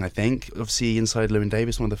everything, I think. Obviously, Inside Llewyn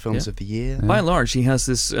Davis, one of the films of the year. By and large, he has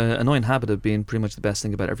this annoying habit of being pretty much the best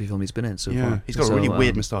thing about every film he's been in so far. He's got a really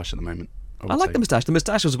weird moustache at the moment. I like the moustache. The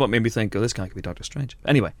moustache was what made me think, this guy could be Doctor Strange.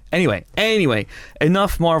 Anyway.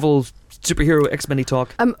 Enough Marvel superhero X-Men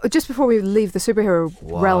talk. Just before we leave the superhero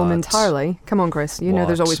realm entirely, come on, Chris. Know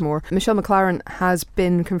there's always more. Michelle McLaren has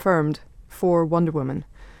been confirmed for Wonder Woman.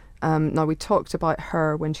 Now, we talked about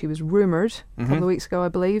her when she was rumoured a couple of weeks ago, I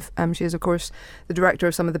believe. She is, of course, the director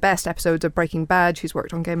of some of the best episodes of Breaking Bad. She's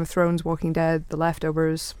worked on Game of Thrones, Walking Dead, The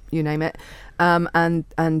Leftovers, you name it.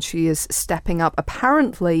 And she is stepping up.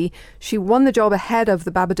 Apparently, she won the job ahead of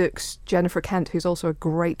the Babadook's Jennifer Kent, who's also a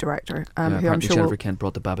great director. Who I'm sure Jennifer Kent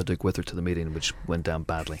brought the Babadook with her to the meeting, which went down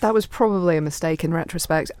badly. That was probably a mistake in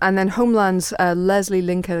retrospect. And then Homeland's Leslie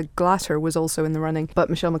Linka Glatter was also in the running,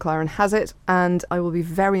 but Michelle McLaren has it, and I will be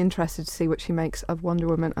very interested to see what she makes of Wonder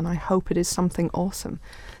Woman, and I hope it is something awesome.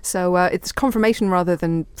 So it's confirmation rather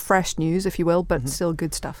than fresh news, if you will, but still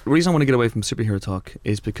good stuff. The reason I want to get away from superhero talk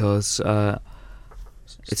is because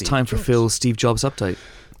it's time for Phil's Steve Jobs update.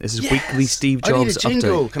 This is weekly Steve Jobs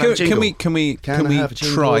update. Can we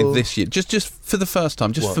try this year, just for the first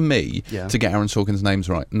time, for me, to get Aaron Sorkin's name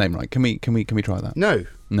right? Can we try that? No.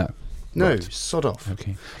 Right. Sod off.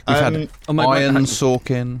 Okay. We've had Iron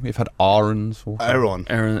Sorkin. We've had Aaron Sorkin.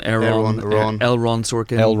 Elron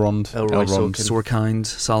Sorkin. Elrond Sorkind.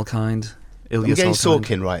 Salkind. I'm getting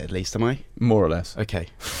Sorkin right, at least, am I? More or less. Okay.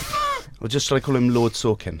 Well, just shall I call him Lord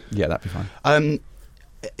Sorkin? Yeah, that'd be fine.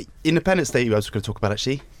 Independence Day, I was going to talk about,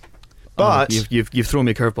 actually. But you've thrown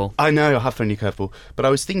me a curveball. I know, I have thrown you a curveball. But I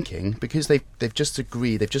was thinking, because they've just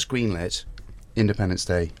greenlit Independence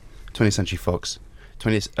Day, 20th Century Fox,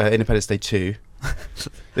 Independence Day 2.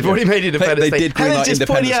 They've already made Independence Day. They did greenlight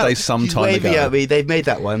Independence Day some time ago. They've made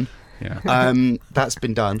that one. Yeah. That's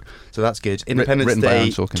been done, so that's good. Independence Day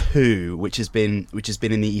 2, which has been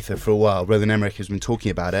in the ether for a while. Roland Emmerich has been talking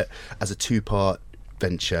about it as a two-part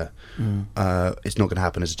venture. It's not going to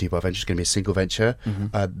happen as a two-part venture. It's going to be a single venture.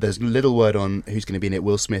 There's little word on who's going to be in it.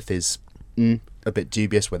 Will Smith is a bit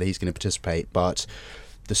dubious whether he's going to participate, but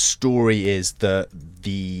the story is that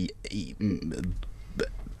the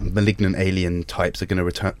malignant alien types are going to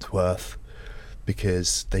return to Earth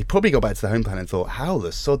because they probably got back to their home planet and thought, how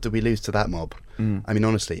the sod did we lose to that mob? I mean,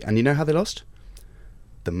 honestly. And you know how they lost?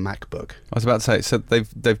 The MacBook. I was about to say, so they've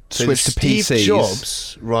switched to PCs. Steve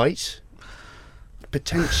Jobs, right,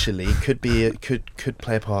 potentially could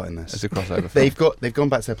play a part in this. As a crossover film. They've gone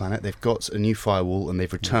back to their planet. They've got a new firewall and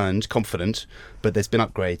they've returned confident, but there's been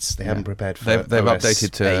upgrades. They haven't prepared for. They've OS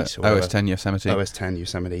updated to OS 10 Yosemite. OS 10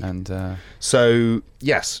 Yosemite. And so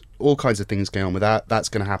yes, all kinds of things going on with that. That's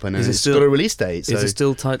going to happen, and it's got a release date. So. Is it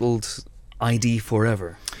still titled ID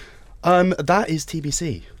Forever? That is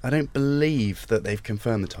TBC. I don't believe that they've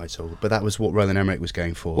confirmed the title, but that was what Roland Emmerich was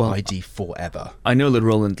going for. Well, ID Forever. I know that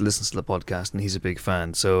Roland listens to the podcast and he's a big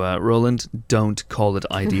fan. So, Roland, don't call it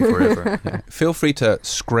ID Forever. Yeah. Feel free to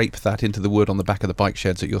scrape that into the wood on the back of the bike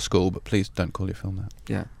sheds at your school, but please don't call your film that.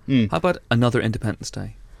 Yeah. How about Another Independence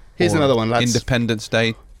Day? Here's Or another one, lads. Independence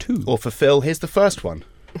Day 2. Or for Phil, here's the first one.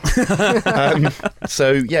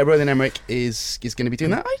 So yeah, Roland Emmerich is going to be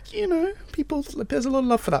doing that. There's a lot of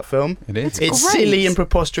love for that film. It is. It's great. silly and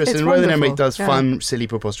preposterous, It's and Roland wonderful, Emmerich does yeah. fun, silly,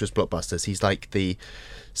 preposterous blockbusters. He's like the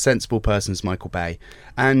sensible person's Michael Bay,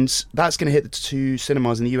 and that's going to hit to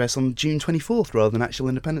cinemas in the US on June 24th rather than actual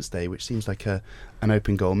Independence Day, which seems like an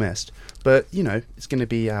open goal missed. But it's going to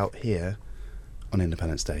be out here on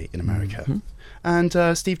Independence Day in America. Mm-hmm.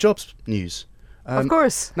 And Steve Jobs news. Of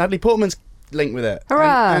course. Natalie Portman's linked with it.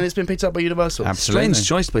 Hurrah! And it's been picked up by Universal. Absolutely. Strange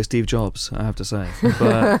choice by Steve Jobs, I have to say.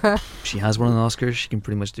 But she has won an Oscar. She can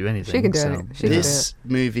pretty much do anything. She can do so, it. She can This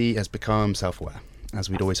movie has become self-aware, as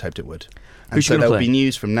we'd always hoped it would. Who's And she so gonna there'll play? be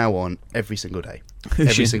news from now on every single day, Who's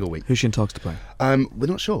every she- single week. Who's she in talks to play? We're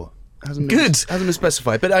not sure. Hasn't been, Good. Hasn't been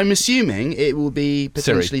specified, but I'm assuming it will be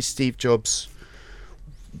potentially Steve Jobs'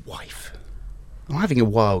 wife. I'm having a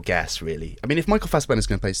wild guess, really. I mean, if Michael Fassbender's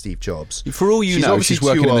going to play Steve Jobs, For all you she's know, obviously she's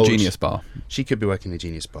working too in the old. Genius Bar. she could be working in the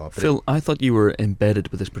Genius Bar. But Phil, I thought you were embedded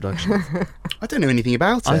with this production. I don't know anything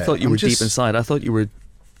about it. I thought you I'm were just- deep inside. I thought you were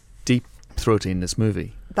deep throating this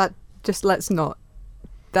movie. That just let's not.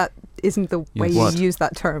 That isn't the way Yes. you What? use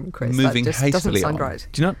that term, Chris. Moving that just doesn't hastily sound on. right.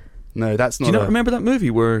 Do you not? No, that's Do not. you not a- remember that movie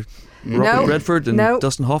where Robert No. Redford and No.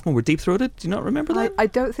 Dustin Hoffman were deep throated? Do you not remember that? I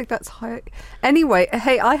don't think that's how. Anyway,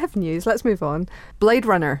 hey, I have news. Let's move on. Blade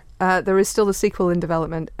Runner. There is still a sequel in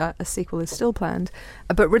development. A sequel is still planned,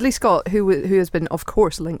 but Ridley Scott, who has been, of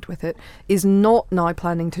course, linked with it, is not now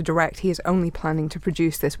planning to direct. He is only planning to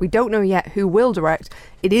produce this. We don't know yet who will direct.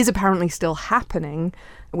 It is apparently still happening,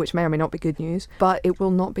 which may or may not be good news, but it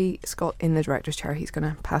will not be Scott in the director's chair. He's going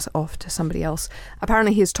to pass it off to somebody else.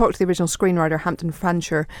 Apparently, he has talked to the original screenwriter, Hampton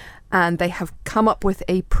Fancher, and they have come up with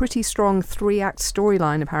a pretty strong 3-act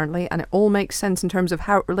storyline, apparently, and it all makes sense in terms of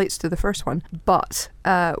how it relates to the first one. But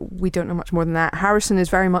we don't know much more than that. Harrison is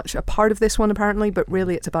very much a part of this one, apparently, but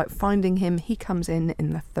really it's about finding him. He comes in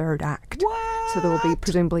the 3rd act. So there will be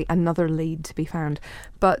presumably another lead to be found.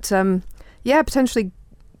 But yeah, potentially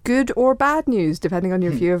good or bad news, depending on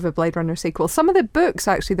your view of a Blade Runner sequel. Some of the books,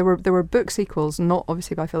 actually, there were book sequels, not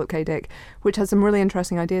obviously by Philip K. Dick, which has some really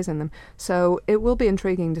interesting ideas in them. So it will be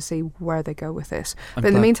intriguing to see where they go with this. But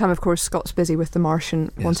in the meantime, of course, Scott's busy with The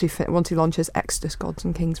Martian once he launches Exodus: Gods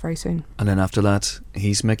and Kings very soon. And then after that,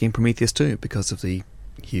 he's making Prometheus 2 because of the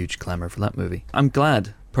huge clamour for that movie. I'm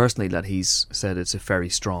glad, personally, that he's said it's a very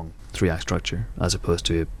strong 3-act structure as opposed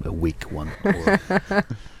to a weak one.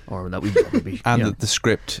 Or that we probably... And yeah. that the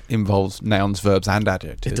script involves nouns, verbs, and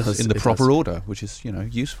adjectives It does, in the it proper does. order, which is,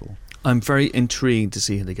 useful. I'm very intrigued to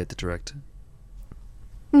see who they get to direct.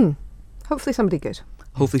 Hopefully somebody good.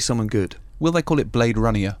 Hopefully someone good. Will they call it Blade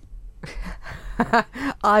Runner?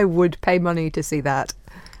 I would pay money to see that.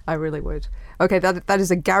 I really would. Okay, that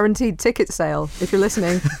is a guaranteed ticket sale, if you're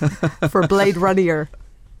listening, for Blade Runner.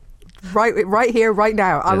 Right here, right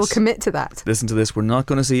now. I will Yes. commit to that. Listen to this, we're not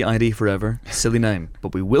going to see ID Forever, silly name,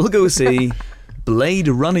 but we will go see Blade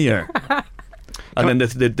Runner. And then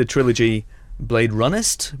the trilogy Blade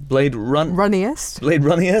Runnest? Runniest. Blade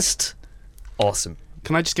Runniest? Awesome.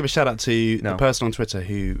 Can I just give a shout out to No. the person on Twitter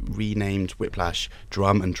who renamed Whiplash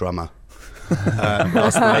Drum and Drummer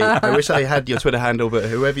last night? I wish I had your Twitter handle, but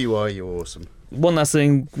whoever you are, you're awesome. One last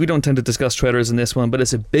thing, we don't tend to discuss trailers in this one, but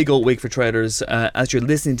it's a big old week for trailers. As you're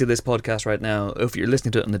listening to this podcast right now, if you're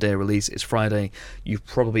listening to it on the day of release, it's Friday. You've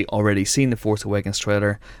probably already seen the Force Awakens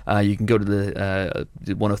trailer. You can go to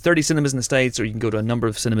the one of 30 cinemas in the States, or you can go to a number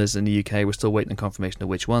of cinemas in the UK. We're still waiting on confirmation of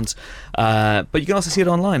which ones. But you can also see it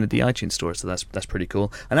online at the iTunes store, so that's pretty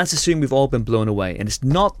cool. And that's assuming we've all been blown away. And it's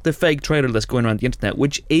not the fake trailer that's going around the internet,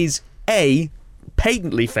 which is A,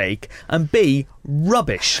 patently fake, and B,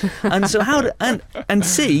 rubbish. And so and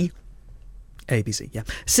C, ABC, yeah.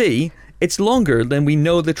 C, it's longer than we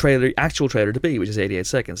know the actual trailer to be, which is 88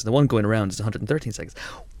 seconds. The one going around is 113 seconds.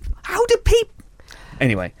 How do people...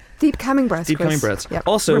 Anyway. Deep calming breaths, Deep Chris. calming breaths. Yep.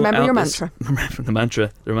 Also, remember your this- mantra. Remember the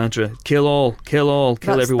mantra. Kill all,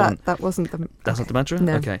 kill everyone. That wasn't the... That's not the mantra?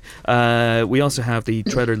 No. Okay. We also have the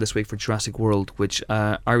trailer this week for Jurassic World, which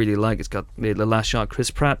I really like. It's got the last shot, Chris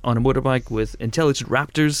Pratt on a motorbike with intelligent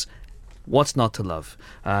raptors. What's not to love?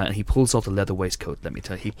 And he pulls off the leather waistcoat, let me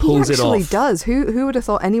tell you. He pulls He it off. actually does. Who would have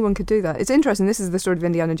thought anyone could do that? It's interesting. This is the sort of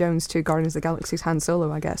Indiana Jones to Guardians of the Galaxy's Han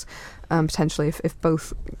Solo, I guess, potentially, if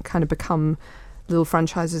both kind of become little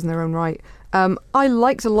franchises in their own right. I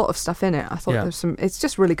liked a lot of stuff in it. I thought Yeah. there's some. It's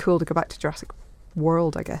just really cool to go back to Jurassic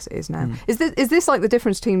World, I guess it is now. Is this like the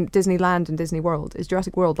difference between Disneyland and Disney World? Is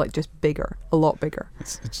Jurassic World like just bigger, a lot bigger,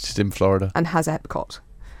 It's just in Florida. and has Epcot?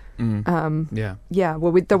 Yeah. Yeah.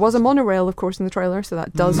 Well, there was a monorail, of course, in the trailer, so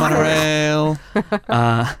that does. Monorail.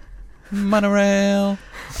 Monorail.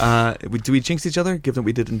 Do we jinx each other, given that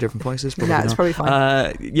we did it in different places? Nah, it's not. probably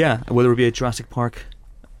fine. Yeah, whether it be a Jurassic Park,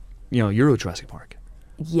 Euro Jurassic Park.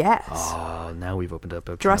 Yes. Oh, now we've opened up a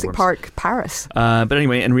can of Jurassic worms. Park Paris. But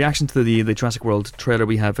anyway, in reaction to the Jurassic World trailer,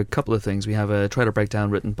 we have a couple of things. We have a trailer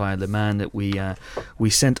breakdown written by the man that we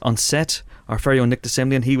sent on set, our very own Nick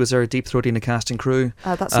DeSimlian. He was there deep-throating the cast and crew.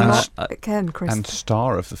 That's a lot again, Chris. And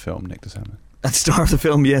star of the film, Nick DeSimlian. And star of the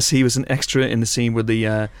film, yes, he was an extra in the scene where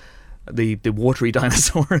the watery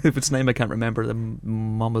dinosaur, if its name I can't remember, the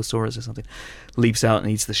Momosaurus or something, leaps out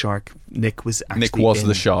and eats the shark. Nick was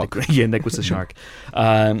the shark. Nick was the shark.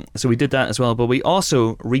 So we did that as well, but we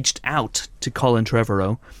also reached out to Colin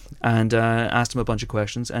Trevorrow and asked him a bunch of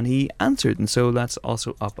questions, and he answered, and so that's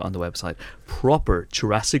also up on the website. Proper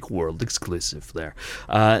Jurassic World exclusive there.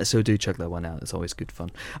 So do check that one out. It's always good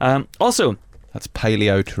fun. Also, that's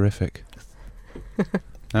paleo terrific.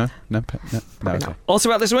 No. Okay. Also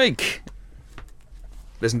out this week.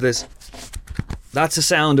 Listen to this. That's the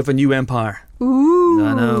sound of a new empire. Ooh.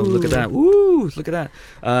 I know. Look at that. Ooh, look at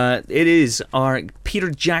that. It is our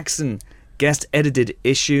Peter Jackson guest edited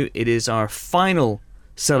issue. It is our final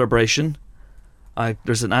celebration.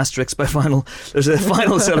 There's an asterisk by final. There's a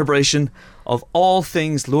final celebration of all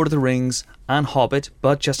things Lord of the Rings and Hobbit.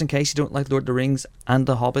 But just in case you don't like Lord of the Rings and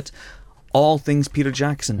The Hobbit, all things Peter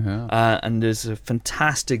Jackson. And there's a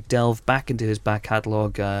fantastic delve back into his back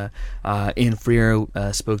catalogue. Ian Freer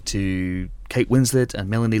spoke to Kate Winslet and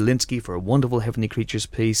Melanie Linsky for a wonderful Heavenly Creatures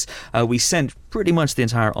piece. We sent pretty much the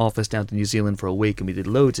entire office down to New Zealand for a week, and we did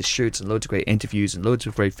loads of shoots and loads of great interviews and loads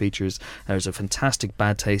of great features. There's a fantastic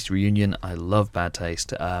Bad Taste reunion. I love Bad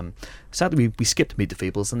Taste. Sadly, we skipped Meet the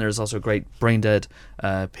Feebles, and there's also a great Brain Dead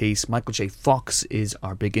piece. Michael J. Fox is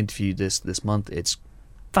our big interview this month. It's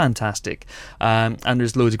fantastic. And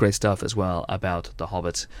there's loads of great stuff as well about The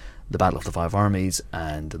Hobbit, The Battle of the Five Armies,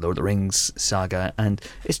 and the Lord of the Rings saga, and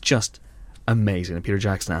it's just amazing. And Peter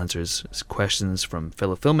Jackson answers questions from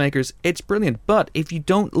fellow filmmakers. It's brilliant. But if you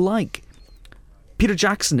don't like Peter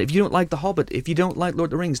Jackson, if you don't like The Hobbit, if you don't like Lord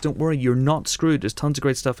of the Rings, don't worry, you're not screwed. There's tons of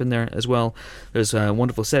great stuff in there as well. There's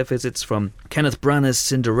wonderful set visits from Kenneth Branagh's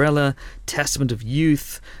Cinderella, Testament of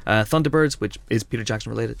Youth, Thunderbirds, which is Peter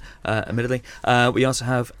Jackson related, admittedly. We also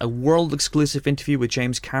have a world exclusive interview with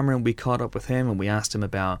James Cameron. We caught up with him and we asked him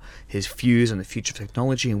about his views on the future of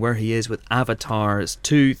technology and where he is with Avatars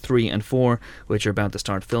 2, 3 and 4, which are about to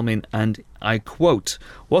start filming. And I quote,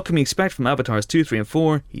 "What can we expect from Avatars 2, 3 and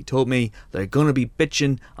 4? He told me, they're gonna be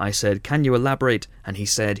bitchin'. I said, can you elaborate? And he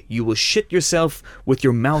said, you will shit yourself with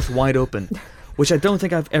your mouth wide open." Which I don't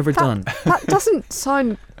think I've ever done. That doesn't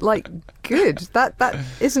sound like good. That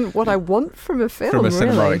isn't what I want from a film. From a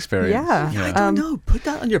cinema really. experience. Yeah. I don't know. Put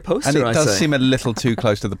that on your poster. And it I does say. seem a little too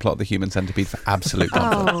close to the plot of The Human Centipede for absolute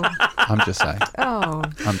comfort. I'm just saying.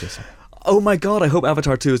 I'm just saying. Oh my god, I hope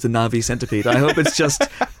Avatar 2 is the Na'vi centipede. I hope it's just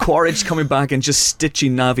Quaritch coming back and just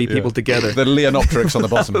stitching Na'vi people together. The Leonopteryx on the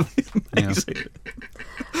bottom. Amazing.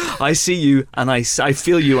 I see you, and I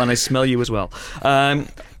feel you, and I smell you as well.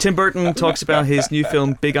 Tim Burton talks about his new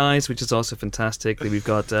film Big Eyes, which is also fantastic. We've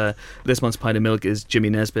got this month's Pint of Milk is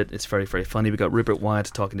Jimmy Nesbitt. It's very, very funny. We've got Rupert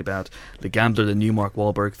Wyatt talking about The Gambler, the new Mark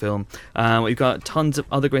Wahlberg film. We've got tons of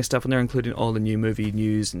other great stuff in there, including all the new movie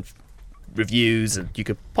news and reviews and you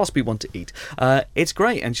could possibly want to eat. It's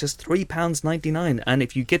great, and it's just £3.99. And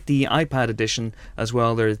if you get the iPad edition as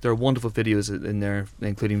well, there are wonderful videos in there,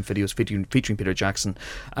 including videos featuring Peter Jackson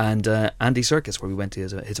and Andy Serkis, where we went to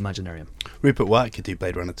his Imaginarium. Rupert Wyatt could do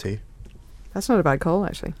Blade Runner 2. That's not a bad call,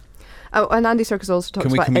 actually. Oh, and Andy Serkis also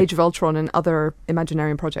talks about Age of Ultron and other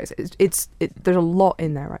Imaginarium projects. There's a lot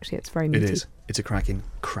in there, actually. It's very meaty. It is. It's a cracking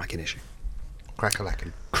issue.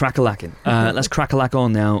 Crack-a-lackin'. Let's crack-a-lack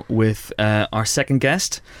on now with our second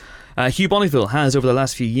guest. Hugh Bonneville has, over the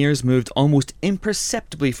last few years, moved almost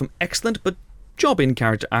imperceptibly from excellent but jobbing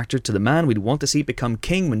character actor to the man we'd want to see become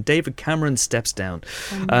king when David Cameron steps down.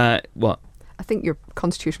 What? I think your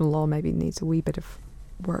constitutional law maybe needs a wee bit of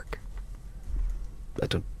work. I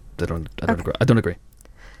don't agree.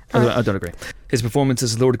 I don't agree. His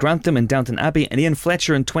performances as Lord Grantham in Downton Abbey and Ian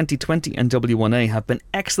Fletcher in 2020 and W1A have been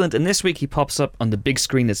excellent, and this week he pops up on the big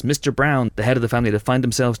screen as Mr. Brown, the head of the family that find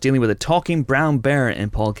themselves dealing with a talking brown bear in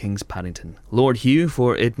Paul King's Paddington. Lord Hugh,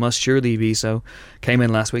 for It Must Surely Be So, came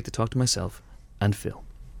in last week to talk to myself and Phil.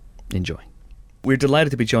 Enjoy. We're delighted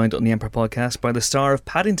to be joined on the Empire Podcast by the star of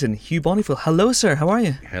Paddington, Hugh Bonneville. Hello, sir. How are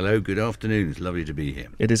you? Hello, good afternoon. It's lovely to be here.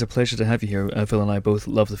 It is a pleasure to have you here. Phil and I both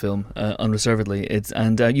love the film unreservedly.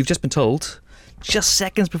 You've just been told, just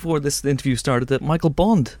seconds before this interview started, that Michael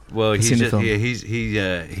Bond has seen the film.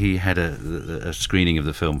 He had a screening of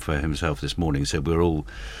the film for himself this morning, so we're all,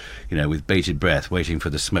 with bated breath, waiting for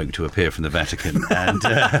the smoke to appear from the Vatican.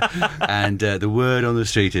 And the word on the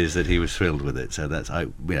street is that he was thrilled with it. So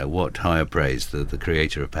what higher praise? The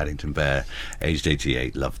creator of Paddington Bear, aged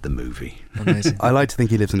 88, loved the movie. Amazing. I like to think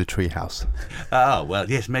he lives in a tree house. Oh, well,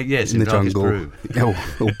 yes, in the jungle, Peru.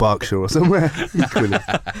 or Berkshire or somewhere.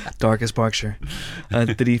 Darkest Berkshire.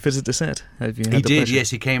 Did he visit the set? Have you had He the did, pleasure? yes.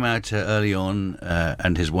 He came out early on,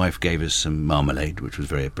 and his wife gave us some marmalade, which was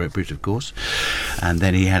very appropriate, of course. And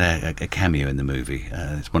then he had a cameo in the movie.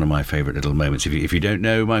 It's one of my favourite little moments. If you don't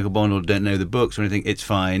know Michael Bond or don't know the books or anything, it's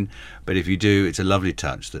fine. But if you do, it's a lovely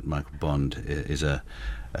touch that Michael Bond is a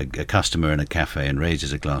customer in a cafe and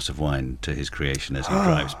raises a glass of wine to his creation as he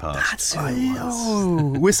drives past. That's who it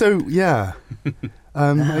was. We're so, yeah.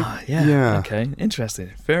 Yeah. Okay.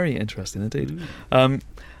 Interesting. Very interesting indeed.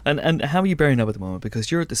 And how are you bearing up at the moment?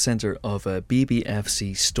 Because you're at the centre of a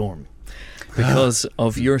BBFC storm because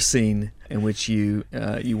of your scene in which you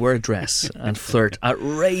wear a dress and flirt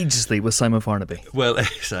outrageously with Simon Farnaby. Well,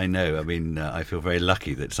 yes, I know. I mean, I feel very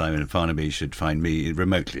lucky that Simon Farnaby should find me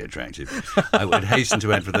remotely attractive. I would hasten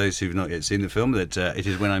to add, for those who've not yet seen the film, that it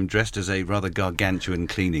is when I'm dressed as a rather gargantuan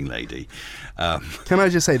cleaning lady. Can I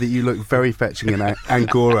just say that you look very fetching in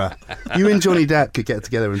Angora? You and Johnny Depp could get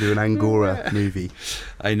together and do an Angora movie.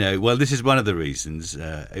 I know. Well, this is one of the reasons.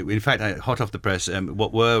 In fact, hot off the press,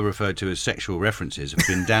 what were referred to as sexual references have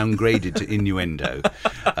been downgraded to innuendo.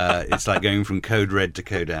 It's like going from code red to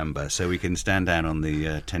code amber, so we can stand down on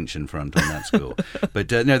the tension front on that score.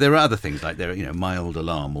 But no, there are other things like mild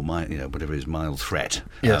alarm or whatever it is, mild threat.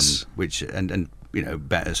 Yes. Which and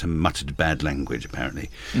some muttered bad language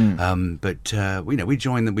apparently. But we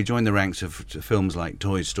join the ranks of films like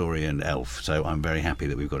Toy Story and Elf. So I'm very happy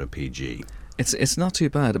that we've got a PG. It's not too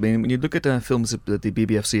bad. I mean, when you look at films that the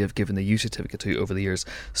BBFC have given the U certificate to over the years,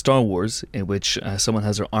 Star Wars, in which someone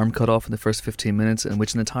has their arm cut off in the first 15 minutes, in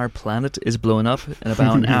which an entire planet is blown up in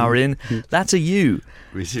about an hour in, that's a U.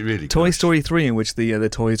 Is it really? Toy Story 3, in which the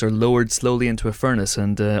toys are lowered slowly into a furnace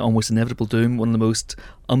and almost inevitable doom, one of the most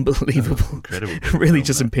unbelievable, incredible really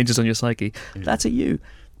just impinges on your psyche. Yeah. That's a U.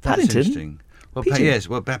 Paddington. That's interesting. Well,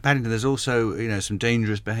 Paddington, there's also, some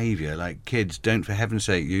dangerous behaviour, like kids, don't for heaven's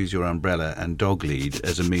sake use your umbrella and dog lead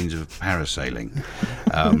as a means of parasailing.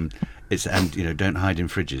 Don't hide in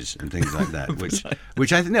fridges and things like that.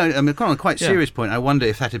 Which I think, on a quite serious point, I wonder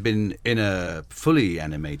if that had been in a fully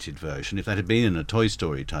animated version, if that had been in a Toy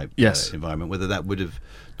Story type environment, whether that would have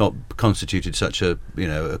not constituted such a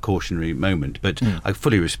cautionary moment. But I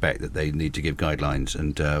fully respect that they need to give guidelines,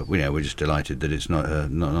 and we're just delighted that it's not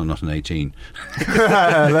an 18.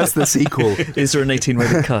 That's the sequel. Is there an 18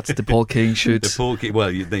 rated cut? The Paul King shoots. The Paul King.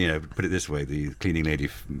 Well, put it this way: the cleaning lady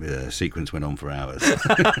sequence went on for hours.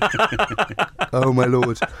 Oh my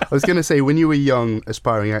lord! I was going to say, when you were a young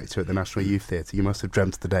aspiring actor at the National Youth Theatre, you must have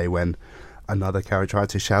dreamt the day when another character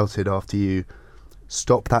actor shouted after you,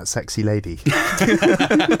 "Stop that sexy lady."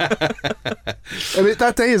 And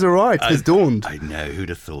that day has arrived, has dawned. I know, who'd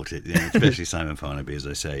have thought it, especially Simon Farnaby, as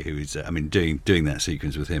I say, who is, doing that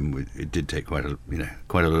sequence with him, it did take quite a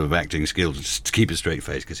lot of acting skills just to keep a straight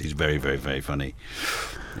face, because he's very, very, very funny.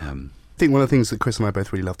 I think one of the things that Chris and I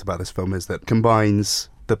both really loved about this film is that it combines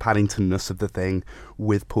the Paddington-ness of the thing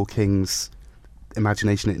with Paul King's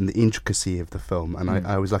imagination and the intricacy of the film. And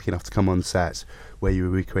I was lucky enough to come on set where you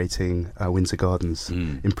were recreating Windsor Gardens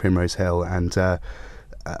in Primrose Hill, and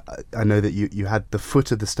I know that you had the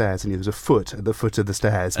foot of the stairs, and there was a foot at the foot of the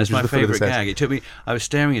stairs. That's my favourite gag. It took me. I was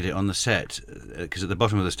staring at it on the set because at the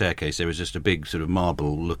bottom of the staircase there was just a big sort of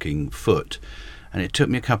marble-looking foot. And it took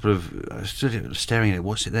me a couple of... I stood staring at it.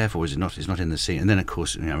 What's it there for? Is it not? It's not in the scene. And then, of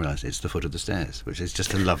course, I realised it's the foot of the stairs, which is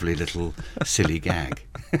just a lovely little silly gag.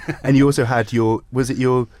 And you also had your... Was it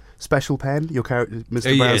your special pen? Your character,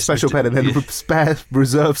 Mr. Brown's special pen, and then spare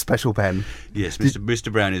reserve special pen? Yes,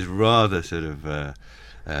 Mr. Brown is rather sort of...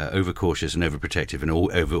 overcautious and overprotective and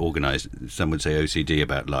over-organised. Some would say OCD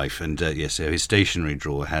about life. And so his stationery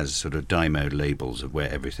drawer has sort of dymo labels of where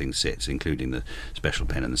everything sits, including the special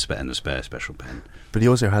pen and the spare special pen. But he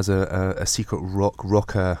also has a secret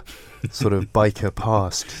rocker sort of biker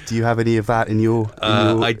past. Do you have any of that in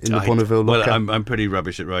the Bonneville locker? Well, I'm pretty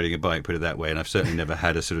rubbish at riding a bike, put it that way, and I've certainly never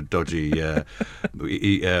had a sort of dodgy...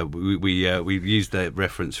 we used that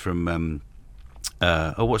reference from...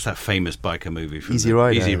 What's that famous biker movie? From Easy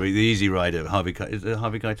Rider. The Easy Rider. Is it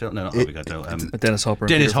Harvey Keitel? No, not Harvey Keitel. Dennis Hopper.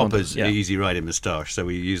 Dennis Hopper's Easy Rider moustache. So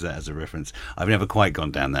we use that as a reference. I've never quite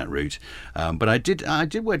gone down that route, but I did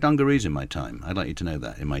wear dungarees in my time. I'd like you to know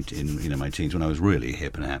that in my teens when I was really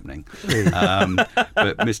hip and happening.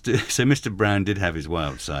 But Mr. Brown did have his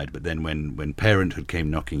wild side. But then when parenthood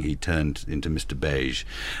came knocking, he turned into Mr. Beige,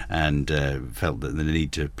 and felt that the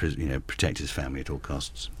need to protect his family at all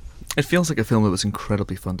costs. It feels like a film that was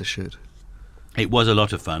incredibly fun to shoot. It was a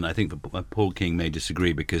lot of fun. I think Paul King may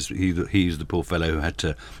disagree because he's the poor fellow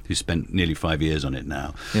who spent nearly 5 years on it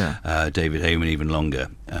now. Yeah. David Heyman even longer.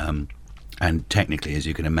 And technically, as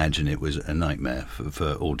you can imagine, it was a nightmare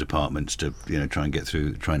for all departments to try and get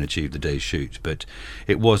through, try and achieve the day's shoot. But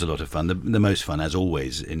it was a lot of fun. The most fun, as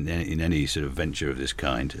always, in any sort of venture of this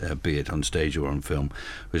kind, be it on stage or on film,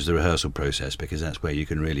 was the rehearsal process, because that's where you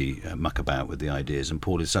can really muck about with the ideas. And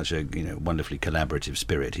Paul is such a wonderfully collaborative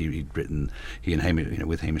spirit. He and Hamish,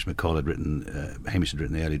 with Hamish McColl had written, Hamish had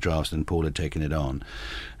written the early drafts, and Paul had taken it on,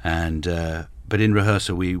 and. But in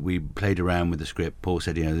rehearsal, we played around with the script. Paul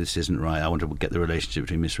said, this isn't right. I want to get the relationship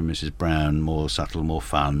between Mr. and Mrs. Brown more subtle, more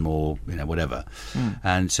fun, more, whatever.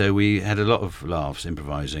 And so we had a lot of laughs,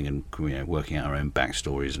 improvising and working out our own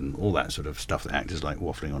backstories and all that sort of stuff that actors like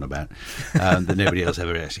waffling on about that nobody else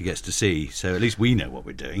ever actually gets to see. So at least we know what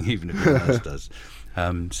we're doing, even if no one else does.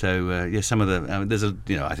 Some of the there's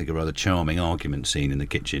I think a rather charming argument scene in the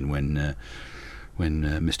kitchen when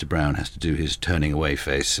Mr. Brown has to do his turning away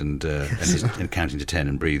face and counting to 10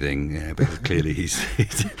 and breathing, because clearly he's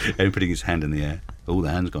putting his hand in the air. Oh,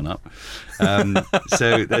 the hand's gone up.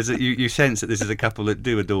 So you sense that this is a couple that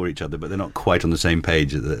do adore each other, but they're not quite on the same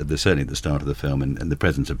page certainly at the start of the film. And the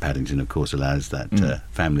presence of Paddington, of course, allows that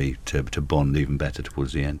family to bond even better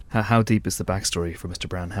towards the end. How deep is the backstory for Mr.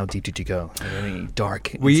 Brown? How deep did you go? Are there any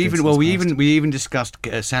dark? We even discussed.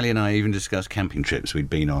 Sally and I even discussed camping trips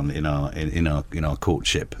we'd been on in our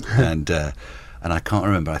courtship, and I can't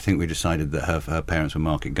remember. I think we decided that her parents were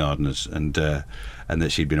market gardeners, and that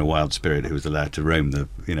she'd been a wild spirit who was allowed to roam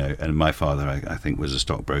and my father, I think, was a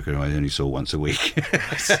stockbroker who I only saw once a week.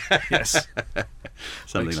 Yes.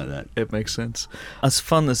 Something like that. It makes sense. As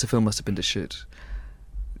fun as the film must have been to shoot,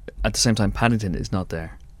 at the same time, Paddington is not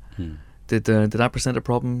there. Did that present a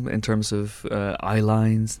problem in terms of eye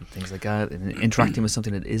lines and things like that, and interacting with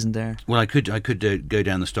something that isn't there? Well, I could go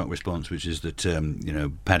down the stock response, which is that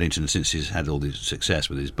Paddington, since he's had all this success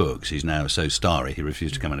with his books, he's now so starry he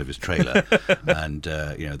refused to come out of his trailer, and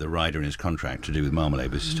the rider in his contract to do with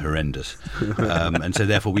marmalade was just horrendous, and so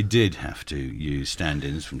therefore we did have to use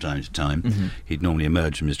stand-ins from time to time. Mm-hmm. He'd normally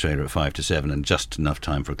emerge from his trailer at 5 to 7, and just enough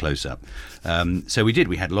time for a close-up. So we did.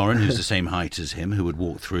 We had Lauren, who's the same height as him, who would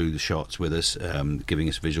walk through the shots with us, giving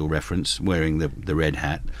us visual reference, wearing the red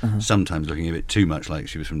hat, sometimes looking a bit too much like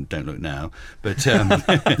she was from Don't Look Now, but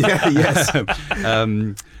except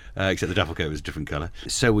the duffel coat was a different colour.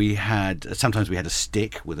 So sometimes we had a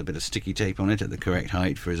stick with a bit of sticky tape on it at the correct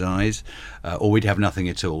height for his eyes, or we'd have nothing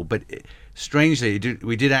at all. But strangely,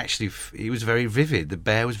 we did actually. It was very vivid. The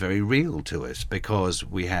bear was very real to us, because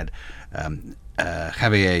we had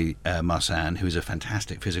Javier Marsan, who is a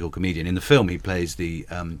fantastic physical comedian. In the film, he plays the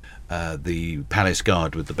palace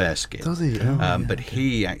guard with the bear skin. Does he? But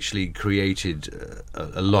he actually created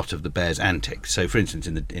a lot of the bear's antics. So, for instance,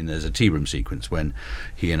 there's a tea room sequence when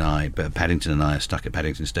Paddington and I are stuck at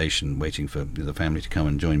Paddington Station waiting for the family to come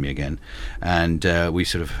and join me again, and we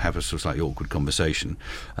sort of have a sort of slightly awkward conversation.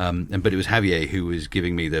 But it was Javier who was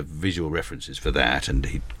giving me the visual references for that, and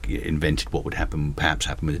he invented what would perhaps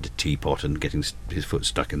happen with a teapot and getting his foot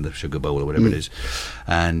stuck in the sugar bowl or whatever it is,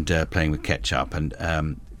 and playing with ketchup, and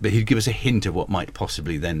but he'd give us a hint of what might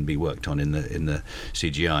possibly then be worked on in the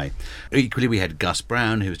CGI. Equally, we had Gus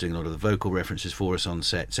Brown, who was doing a lot of the vocal references for us on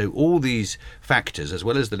set. So all these factors, as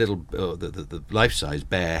well as the little the life-size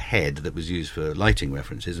bear head that was used for lighting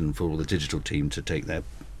references and for all the digital team to take their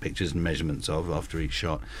pictures and measurements of after each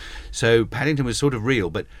shot. So Paddington was sort of real,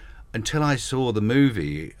 but until I saw the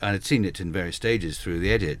movie, I had seen it in various stages through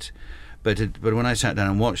the edit, but when I sat down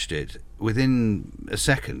and watched it, within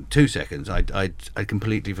 2 seconds, I'd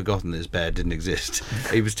completely forgotten this bear didn't exist.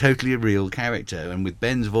 He was totally a real character, and with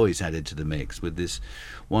Ben's voice added to the mix, with this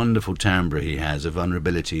wonderful timbre he has of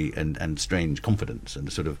vulnerability and strange confidence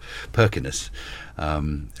and sort of perkiness,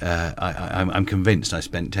 I'm convinced I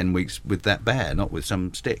spent 10 weeks with that bear, not with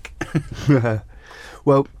some stick.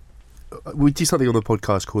 Well, we do something on the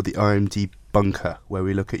podcast called the IMD Bunker, where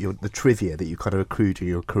we look at the trivia that you kind of accrued in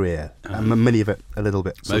your career, and many of it a little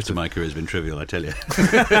bit. Most of my career has been trivial, I tell you.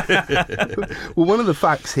 Well, one of the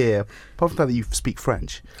facts here, apart from the fact that you speak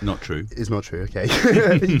French, Not true. is not true. Okay,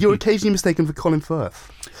 you're occasionally mistaken for Colin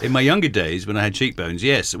Firth. In my younger days, when I had cheekbones,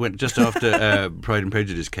 yes, just after Pride and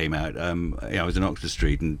Prejudice came out, I was in Oxford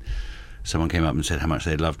Street and someone came up and said how much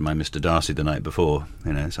they'd loved my Mr. Darcy the night before.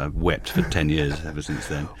 So I've wept for 10 years ever since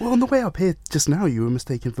then. Well, on the way up here just now, you were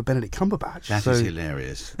mistaken for Benedict Cumberbatch. That is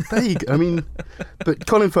hilarious. There you go. I mean, but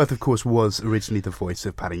Colin Firth, of course, was originally the voice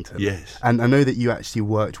of Paddington. Yes. And I know that you actually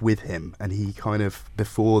worked with him, and he kind of,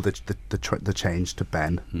 before the change to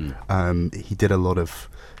Ben, he did a lot of,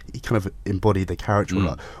 he kind of embodied the character a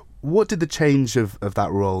lot. What did the change of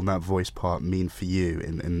that role and that voice part mean for you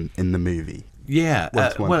in the movie? Yeah,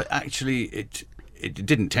 well, actually, it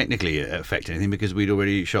didn't technically affect anything because we'd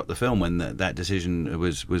already shot the film when that decision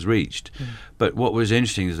was reached. But what was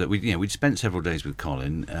interesting is that we'd spent several days with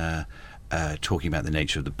Colin talking about the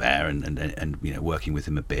nature of the bear and working with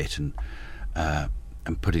him a bit and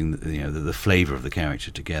putting the flavour of the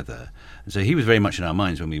character together. And so he was very much in our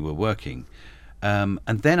minds when we were working. And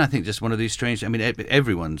then I think just one of these strange... I mean,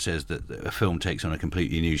 everyone says that a film takes on a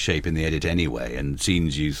completely new shape in the edit anyway, and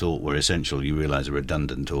scenes you thought were essential you realise are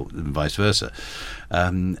redundant, or vice versa.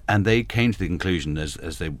 And they came to the conclusion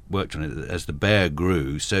as they worked on it, that as the bear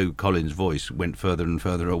grew, so Colin's voice went further and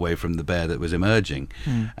further away from the bear that was emerging.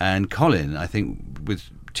 And Colin, I think, with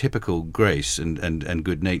typical grace and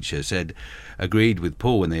good nature, agreed with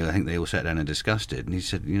Paul when I think they all sat down and discussed it, and he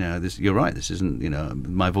said, you're right, this isn't,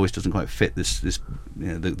 my voice doesn't quite fit this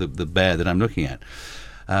the bear that I'm looking at,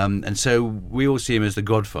 and so we all see him as the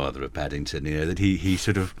godfather of Paddington, that he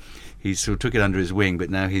sort of took it under his wing, but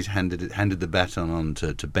now he's handed the baton on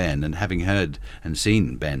to Ben, and having heard and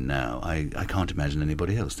seen Ben now, I can't imagine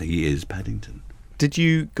anybody else. He is Paddington. Did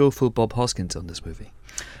you go full Bob Hoskins on this movie?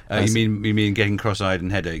 You mean getting cross-eyed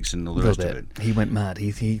and headaches and all the rest of it? He went mad.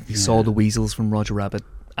 He saw the weasels from Roger Rabbit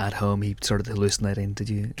at home. He started hallucinating. Did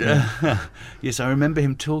you? Yes, I remember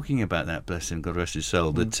him talking about that. Bless him, God rest his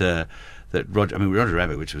soul. That Roger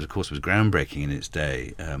Rabbit, which was groundbreaking in its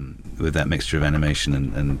day, with that mixture of animation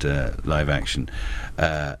and live action,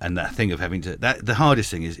 and that thing of having to. The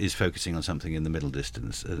hardest thing is focusing on something in the middle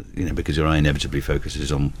distance, because your eye inevitably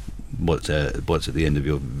focuses on what's at the end of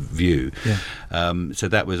your view. Yeah. So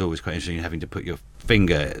that was always quite interesting, having to put your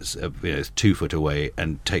finger 2 foot away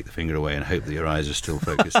and take the finger away and hope that your eyes are still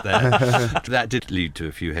focused there. That did lead to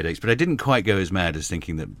a few headaches, but I didn't quite go as mad as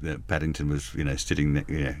thinking that Paddington was sitting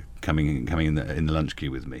coming in the lunch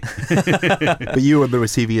queue with me. But you were on the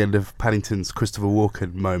receiving end of Paddington's Christopher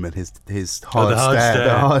Walken moment, his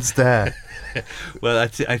hard stare. Well, I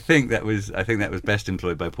think that was best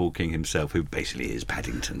employed by Paul King himself, who basically is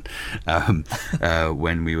Paddington,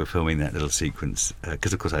 when we were filming that little sequence,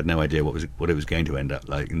 because of course I had no idea what it was going to end up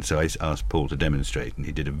like, and so I asked Paul to demonstrate, and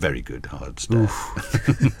he did a very good hard stare.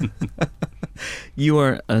 You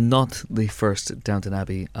are not the first Downton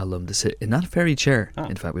Abbey alum to sit in that very chair.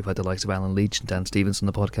 In fact, we've had the likes of Alan Leach and Dan Stevens on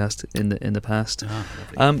the podcast in the past.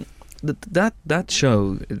 That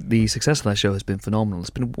show, the success of that show has been phenomenal. It's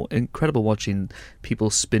been incredible watching people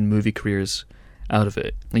spin movie careers out of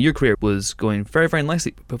it. Now, your career was going very, very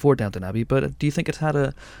nicely before Downton Abbey, but do you think it's had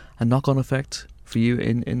a knock-on effect for you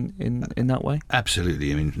in that way?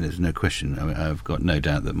 Absolutely. I mean, there's no question. I've got no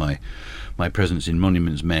doubt that my presence in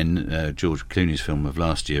Monuments Men, George Clooney's film of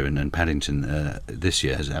last year, and Paddington this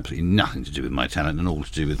year has absolutely nothing to do with my talent and all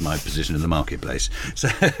to do with my position in the marketplace. So,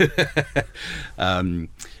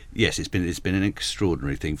 yes, it's been an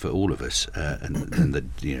extraordinary thing for all of us,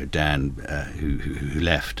 and Dan, who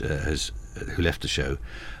left the show.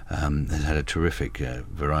 Has had a terrific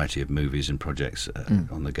variety of movies and projects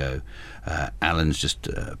on the go. Alan's just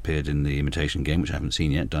appeared in The Imitation Game, which I haven't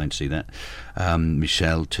seen yet, dying to see that.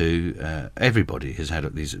 Michelle too. Everybody has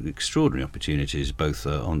had these extraordinary opportunities, both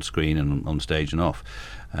on screen and on stage and off,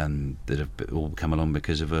 that have all come along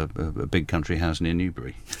because of a big country house near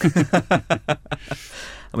Newbury.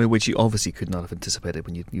 I mean, which you obviously could not have anticipated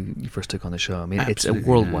when you first took on the show. I mean, absolutely, it's a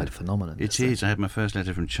worldwide phenomenon. It is. I had my first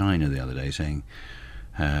letter from China the other day saying,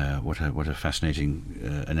 what a fascinating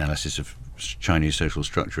analysis of Chinese social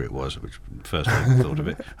structure it was. Which first I thought of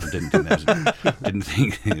it, I didn't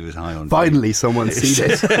think it was high on. Finally, someone's seen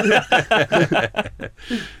it.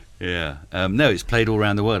 Yeah. No, it's played all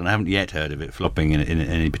around the world, and I haven't yet heard of it flopping in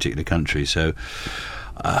any particular country. So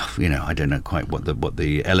I don't know quite what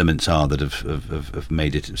the elements are that have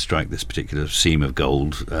made it strike this particular seam of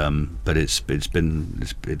gold. But it's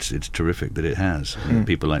terrific that it has.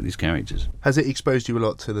 People like these characters. Has it exposed you a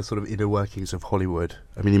lot to the sort of inner workings of Hollywood?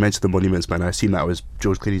 I mean, you mentioned The Monuments Men. I assume that was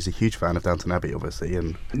George Clooney's a huge fan of Downton Abbey, obviously.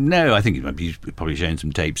 And no, I think he's probably shown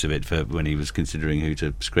some tapes of it for when he was considering who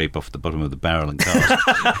to scrape off the bottom of the barrel and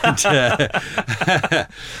cast.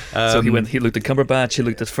 So he looked at Cumberbatch, he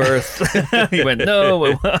looked at Firth. He went, no,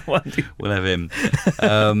 we'll have him.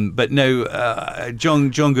 But no, John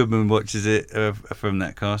Goodman watches it from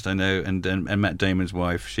that cast, I know, and Matt Damon's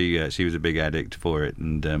wife, she was a big addict for it,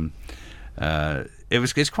 and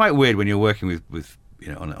it's quite weird when you're working with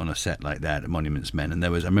on a set like that at Monuments Men, and I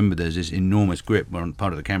remember there's this enormous grip on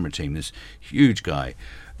part of the camera team, this huge guy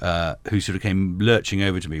who sort of came lurching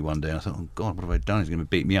over to me one day, and I thought, oh God, what have I done? He's going to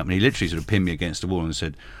beat me up. And he literally sort of pinned me against the wall and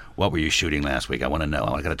said, what were you shooting last week? I want to know.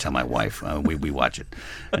 I got to tell my wife. We watch it.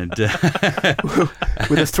 And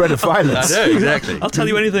with a threat of violence. I know, exactly. I'll tell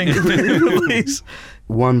you anything, please.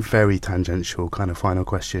 One very tangential kind of final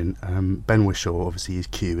question. Ben Whishaw obviously is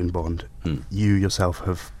Q in Bond. You yourself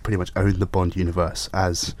have pretty much owned the Bond universe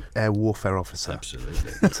as air warfare officer.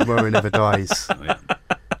 Absolutely. Tomorrow Never Dies. Oh, yeah.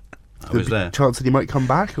 I was there. Chance that he might come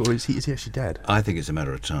back, or is he actually dead? I think it's a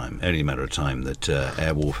matter of time. Only a matter of time that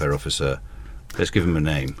air warfare officer. Let's give him a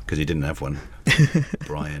name, because he didn't have one.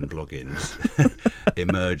 Brian Bloggins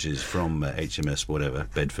emerges from HMS whatever,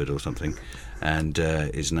 Bedford or something, and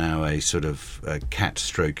is now a sort of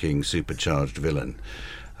cat-stroking, supercharged villain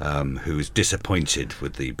who is disappointed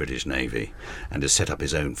with the British Navy and has set up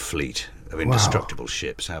his own fleet of indestructible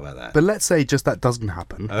ships. How about that? But let's say just that doesn't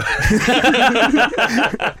happen.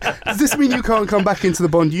 Does this mean you can't come back into the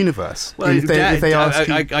Bond universe? Well, if they ask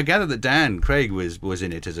you? I gather that Dan Craig was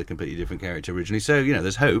in it as a completely different character originally, so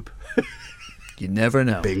there's hope. You never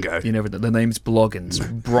know. Bingo. You never know. The name's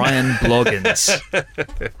Bloggins. Brian Bloggins.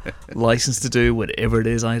 Licensed to do whatever it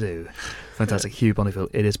is I do. Fantastic. Hugh Bonneville,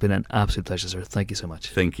 it has been an absolute pleasure, sir. Thank you so much.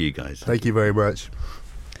 Thank you, guys. Thank you very much.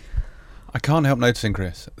 I can't help noticing,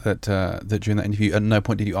 Chris, that during that interview, at no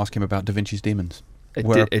point did you ask him about Da Vinci's Demons.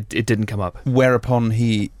 It didn't come up. Whereupon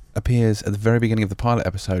he appears at the very beginning of the pilot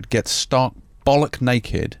episode, gets stark bollock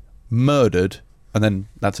naked, murdered, and then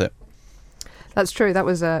that's it. That's true. That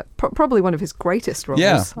was probably one of his greatest roles.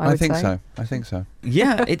 Yeah, I think so. I think so.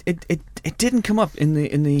 Yeah, it didn't come up in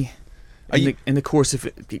the course of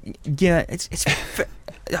it. Yeah, it's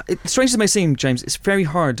strange as it may seem, James, it's very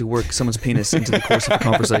hard to work someone's penis into the course of a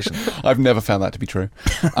conversation. I've never found that to be true.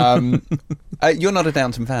 You're not a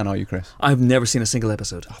Downton fan, are you, Chris? I've never seen a single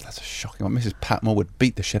episode. Oh, that's a shocking one. Mrs. Patmore would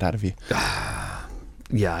beat the shit out of you.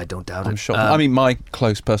 Yeah, I don't doubt it. I'm shocked. I mean, my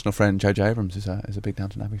close personal friend J.J. Abrams is a big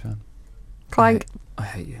Downton Abbey fan. Clank. I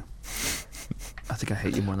hate you. I think I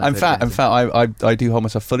hate you more than In fact, I do hold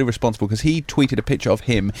myself fully responsible because he tweeted a picture of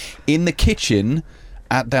him in the kitchen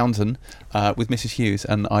at Downton with Mrs. Hughes,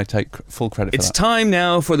 and I take full credit for that. It's time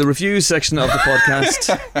now for the review section of the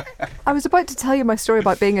podcast. I was about to tell you my story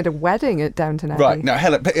about being at a wedding at Downton Abbey. Right, now,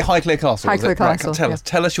 Highclere Castle. Highclere Castle, Right,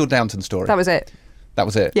 tell us your Downton story. That was it. That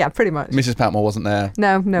was it? Yeah, pretty much. Mrs. Patmore wasn't there?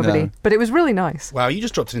 No, nobody. No. But it was really nice. Wow, you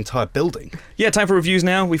just dropped an entire building. Yeah, time for reviews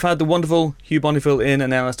now. We've had the wonderful Hugh Bonneville in, and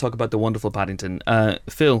now let's talk about the wonderful Paddington.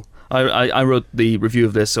 Phil, I wrote the review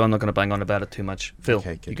of this, so I'm not going to bang on about it too much. Phil,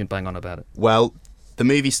 Okay, good. you can bang on about it. Well, the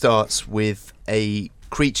movie starts with a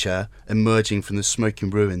creature emerging from the smoking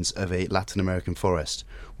ruins of a Latin American forest,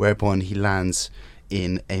 whereupon he lands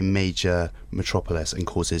in a major metropolis and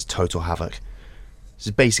causes total havoc. This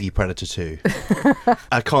is basically Predator 2.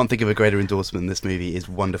 I can't think of a greater endorsement. This movie is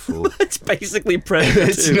wonderful. It's basically Predator 2.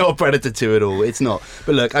 It's not Predator 2 at all. It's not.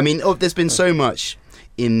 But look, I mean, there's been so much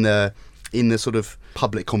in the sort of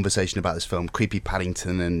public conversation about this film. Creepy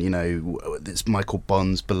Paddington, and it's Michael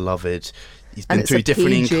Bond's beloved. He's been through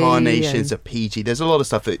different incarnations of PG. There's a lot of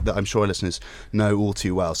stuff that I'm sure our listeners know all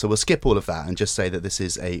too well. So we'll skip all of that and just say that this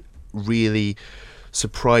is a really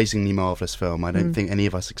surprisingly marvellous film. I don't think any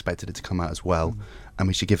of us expected it to come out as well. And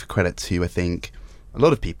we should give credit to, I think, a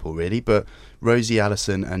lot of people really, but Rosie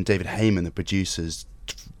Allison and David Heyman, the producers,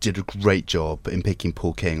 did a great job in picking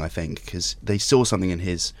Paul King, I think, because they saw something in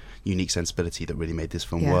his unique sensibility that really made this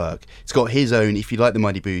film work. It's got his own, if you like The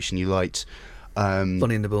Mighty Boosh and you liked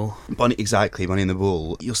Bunny in the Bull. Bunny in the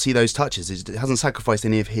Bull, you'll see those touches. It hasn't sacrificed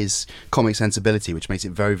any of his comic sensibility, which makes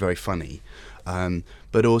it very, very funny.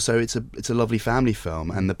 But also it's a lovely family film,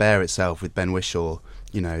 and The Bear itself with Ben Whishaw,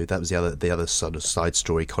 that was the other sort of side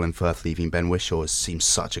story. Colin Firth leaving Ben Whishaw seems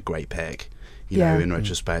such a great pick. You know, in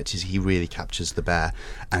retrospect, he really captures the bear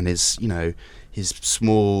and his, you know, his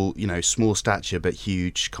small stature but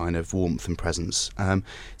huge kind of warmth and presence.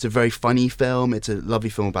 It's a very funny film. It's a lovely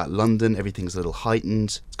film about London. Everything's a little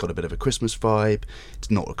heightened. It's got a bit of a Christmas vibe. It's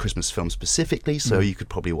not a Christmas film specifically, so you could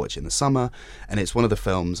probably watch it in the summer. And it's one of the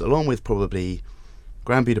films, along with probably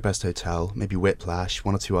Grand Budapest Hotel, maybe Whiplash,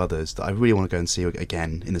 one or two others, that I really want to go and see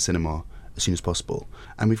again in the cinema as soon as possible.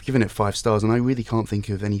 And we've given it 5 stars, and I really can't think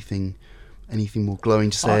of anything more glowing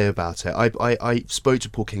to say about it. I spoke to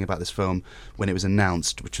Paul King about this film when it was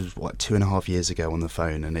announced, which was 2.5 years ago, on the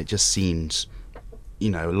phone, and it just seemed, you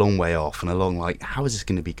know, a long way off, and a long, like, how is this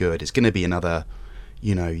going to be good? It's going to be another,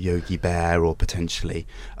 you know, Yogi Bear, or potentially,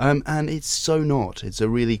 and it's so not. It's a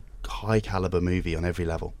really high caliber movie on every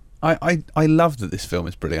level. I love that this film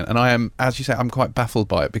is brilliant, and I am, as you say, I'm quite baffled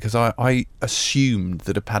by it, because I assumed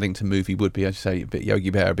that a Paddington movie would be, as you say, a bit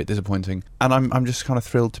Yogi Bear, a bit disappointing, and I'm just kind of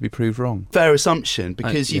thrilled to be proved wrong. Fair assumption,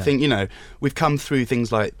 because you think, you know, we've come through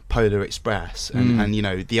things like Polar Express and you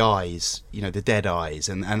know, the eyes, you know, the dead eyes,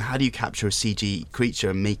 and how do you capture a CG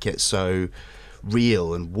creature and make it so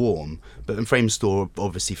real and warm? But Framestore are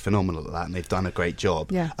obviously phenomenal at that, and they've done a great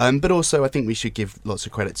job. Yeah. But also I think we should give lots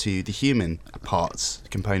of credit to the human parts,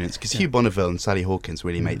 components, because Hugh Bonneville and Sally Hawkins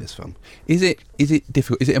really made this film. Is it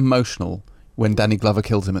difficult? Is it emotional when Danny Glover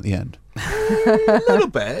kills him at the end? A little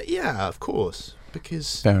bit, yeah, of course.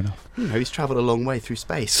 Because, fair enough, you know, he's travelled a long way through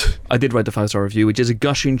space. I did write the 5-star review, which is a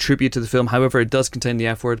gushing tribute to the film. However, it does contain the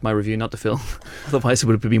F word, my review, not the film. Otherwise, it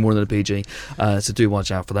would be more than a PG. So do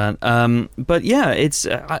watch out for that. But yeah, it's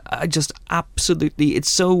I just absolutely, it's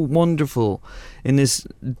so wonderful in this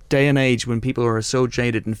day and age when people are so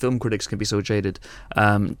jaded, and film critics can be so jaded,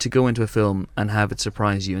 to go into a film and have it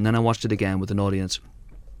surprise you. And then I watched it again with an audience.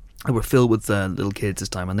 I were filled with little kids this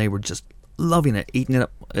time, and they were just loving it, eating it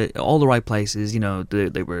up, all the right places. You know,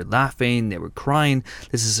 they were laughing, they were crying.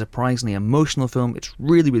 This is a surprisingly emotional film. It's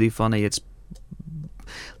really, really funny. It's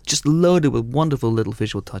just loaded with wonderful little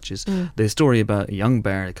visual touches. The story about a young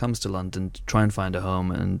bear that comes to London to try and find a home,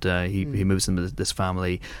 and he moves in with this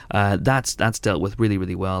family. That's dealt with really,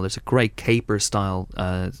 really well. There's a great caper style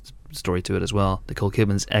story to it as well. Nicole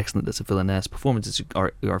Kidman's excellent as a villainess. Performances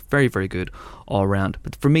are very, very good all around.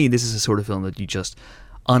 But for me, this is a sort of film that you just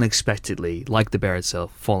unexpectedly, like the bear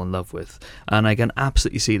itself, fall in love with. And I can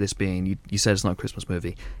absolutely see this being, you said it's not a Christmas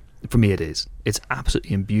movie. For me it is. It's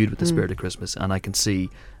absolutely imbued with the spirit of Christmas, and I can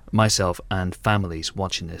see myself and families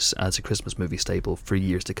watching this as a Christmas movie staple for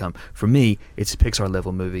years to come. For me, it's a Pixar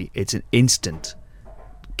level movie. It's an instant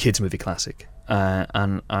kids movie classic,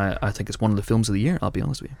 and I think it's one of the films of the year, I'll be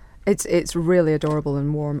honest with you. It's really adorable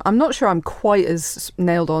and warm. I'm not sure I'm quite as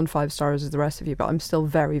nailed on 5 stars as the rest of you, but I'm still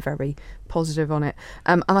very, very positive on it.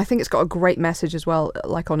 And I think it's got a great message as well,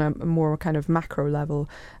 like on a more kind of macro level,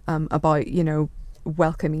 about, you know,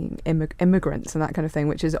 welcoming immigrants and that kind of thing,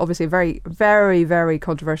 which is obviously a very, very, very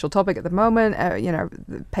controversial topic at the moment. You know,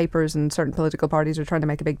 the papers and certain political parties are trying to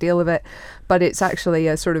make a big deal of it, but it's actually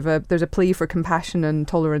a sort of there's a plea for compassion and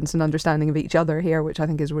tolerance and understanding of each other here, which I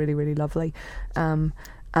think is really, really lovely.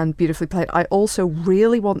 And beautifully played. I also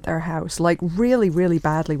really want their house, like really, really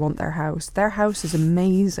badly want their house. Their house is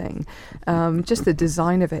amazing. Just the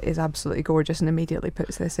design of it is absolutely gorgeous, and immediately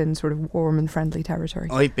puts this in sort of warm and friendly territory.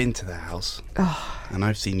 I've been to their house, and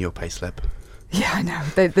I've seen your payslip. Yeah, I know.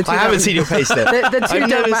 The two I haven't seen your payslip. The two I've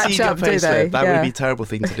never don't match seen your up, do they? payslip. That would be a terrible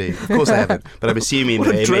thing to do. Of course I haven't, but I'm assuming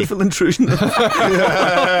What a dreadful intrusion.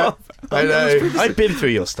 I know. I've been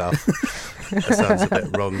through your stuff. That sounds a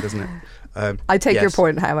bit wrong, doesn't it? I take your yes.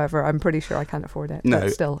 point, however. I'm pretty sure I can't afford it. No,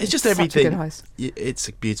 but still, it's just such everything. a good house. It's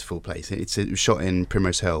a beautiful place. It was shot in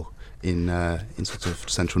Primrose Hill in sort of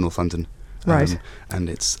central North London. Right. And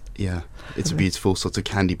it's a beautiful sort of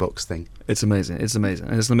candy box thing. It's amazing. It's amazing.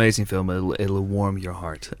 And it's an amazing film. It'll warm your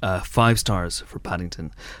heart. 5 stars for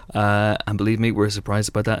Paddington. And believe me, we're as surprised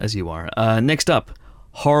about that as you are. Next up,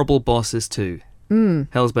 Horrible Bosses 2.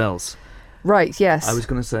 Hell's Bells. Right, yes. I was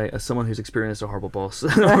going to say, as someone who's experienced a horrible boss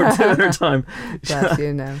over time. Bless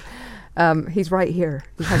you now. He's right here.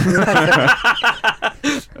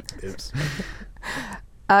 Oops.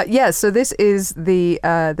 So this is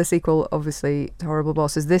the sequel, obviously, to Horrible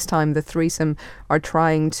Bosses. This time, the threesome are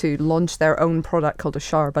trying to launch their own product called a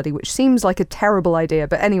shower buddy, which seems like a terrible idea.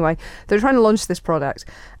 But anyway, they're trying to launch this product.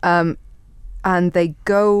 And they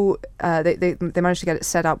go, they manage to get it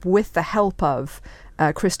set up with the help of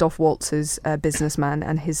Christoph Waltz's businessman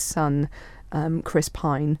and his son, Chris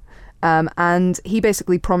Pine. And he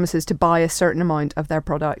basically promises to buy a certain amount of their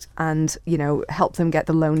product and, you know, help them get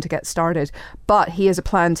the loan to get started. But he has a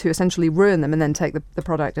plan to essentially ruin them and then take the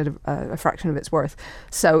product at a fraction of its worth.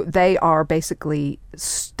 So they are basically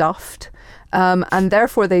stuffed And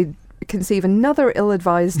therefore they conceive another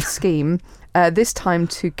ill-advised scheme, this time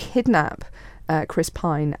to kidnap Chris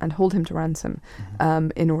Pine and hold him to ransom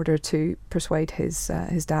in order to persuade his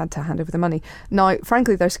dad to hand over the money. Now,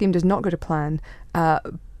 frankly, their scheme does not go to plan,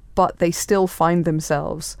 but they still find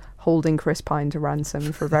themselves holding Chris Pine to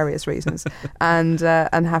ransom for various reasons, and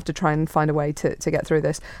have to try and find a way to get through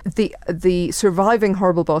this. The surviving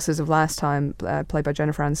horrible bosses of last time, played by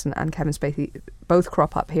Jennifer Aniston and Kevin Spacey, both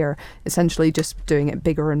crop up here, essentially just doing it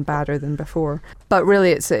bigger and badder than before. But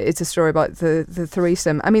really, it's a story about the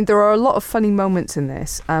threesome. I mean, there are a lot of funny moments in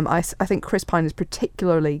this. I think Chris Pine is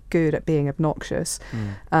particularly good at being obnoxious.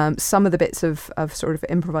 Some of the bits of sort of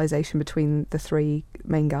improvisation between the three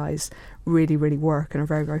main guys really, really work and are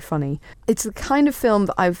very, very funny. It's the kind of film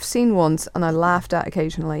that I've seen once and I laughed at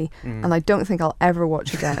occasionally, and I don't think I'll ever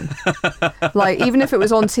watch again. Like, even if it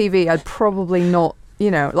was on TV, I'd probably not,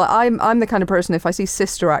 like I'm the kind of person, if I see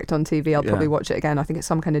Sister Act on TV, I'll probably watch it again. I think it's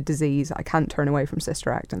some kind of disease. I can't turn away from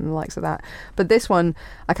Sister Act and the likes of that. But this one,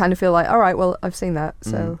 I kind of feel like, all right, well, I've seen that,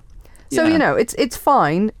 so it's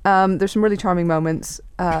fine. There's some really charming moments,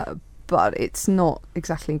 but it's not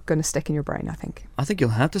exactly going to stick in your brain, I think. I think you'll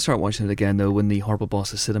have to start watching it again, though, when the Horrible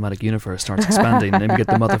Bosses cinematic universe starts expanding. And then we get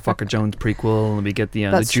the Motherfucker Jones prequel, and we get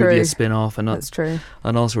the Julia spin-off, and that's true,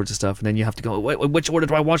 and all sorts of stuff. And then you have to go, wait, which order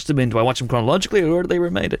do I watch them in? Do I watch them chronologically, or order they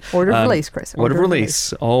were made? Order of release, Chris. Order of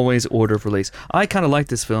release. Always order of release. I kind of like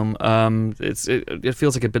this film. It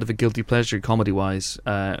feels like a bit of a guilty pleasure, comedy-wise,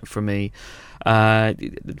 for me.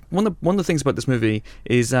 One of the things about this movie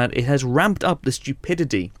is that it has ramped up the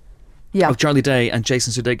stupidity of Charlie Day and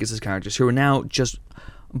Jason Sudeikis' characters, who are now just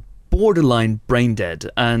borderline brain dead,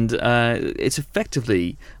 and it's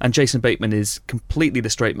effectively, and Jason Bateman is completely the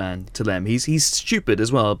straight man to them. He's stupid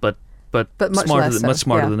as well, but much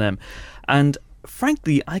smarter than them. And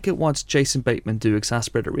frankly, I could watch Jason Bateman do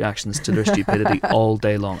exasperated reactions to their stupidity all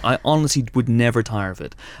day long. I honestly would never tire of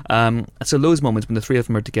it. So those moments when the three of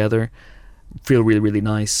them are together feel really, really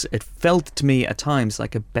nice. It felt to me at times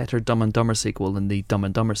like a better Dumb and Dumber sequel than the Dumb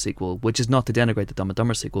and Dumber sequel, which is not to denigrate the Dumb and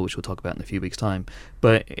Dumber sequel, which we'll talk about in a few weeks' time,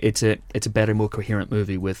 but it's a better, more coherent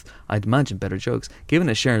movie with, I'd imagine, better jokes. Given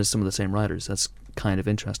it shares some of the same writers, that's kind of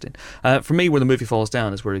interesting. For me, where the movie falls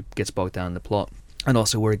down is where it gets bogged down in the plot, and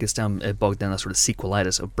also where it gets bogged down that sort of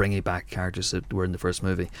sequelitis of bringing back characters that were in the first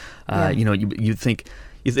movie. You'd think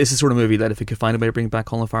this is the sort of movie that if it could find a way to bring back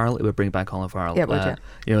Colin Farrell, it would bring back Colin Farrell. Yeah, it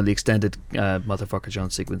would, the extended Motherfucker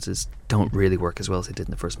Jones sequences don't really work as well as they did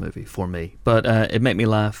in the first movie for me. But it made me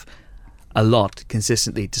laugh a lot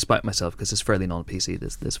consistently, despite myself, because it's fairly non-PC,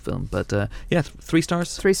 this film. But 3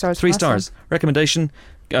 stars. 3 stars. 3 stars. Recommendation.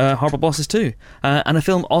 Horrible Bosses 2. And a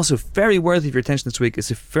film also very worthy of your attention this week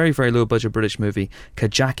is a very, very low budget British movie,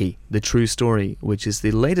 Kajaki, The True Story, which is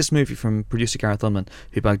the latest movie from producer Gareth Unman,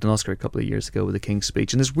 who bagged an Oscar a couple of years ago with The King's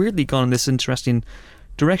Speech, and has weirdly gone in this interesting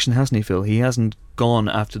direction, hasn't he, Phil? He hasn't gone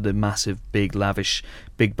after the massive, big, lavish,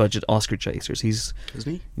 big budget Oscar chasers. Hasn't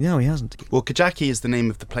he? No, he hasn't. Well, Kajaki is the name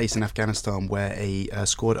of the place in Afghanistan where a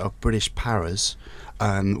squad of British paras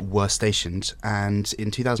were stationed, and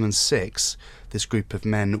in 2006 this group of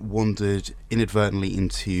men wandered inadvertently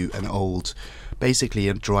into an old, basically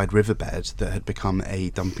a dried riverbed that had become a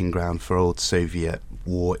dumping ground for old Soviet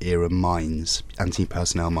war era mines,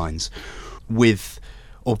 anti-personnel mines, with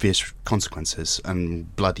obvious consequences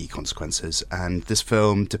and bloody consequences. And this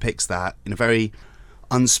film depicts that in a very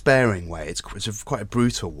unsparing way. It's quite a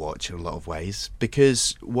brutal watch in a lot of ways,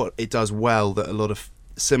 because what it does well that a lot of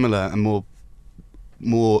similar and more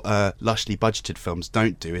lushly budgeted films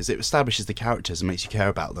don't do is it establishes the characters and makes you care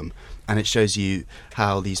about them, and it shows you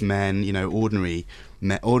how these men,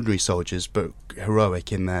 ordinary soldiers but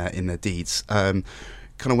heroic in their deeds, kind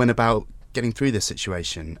of went about getting through this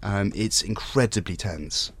situation. It's incredibly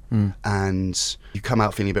tense, and you come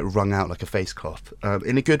out feeling a bit wrung out like a face cloth,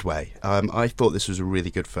 in a good way. I thought this was a really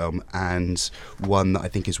good film, and one that I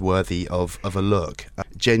think is worthy of a look.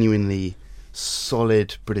 Genuinely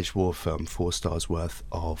solid British war film, 4 stars worth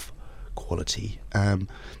of quality.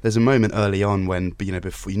 There's a moment early on when,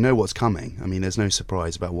 before you know what's coming, I mean, there's no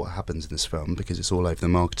surprise about what happens in this film because it's all over the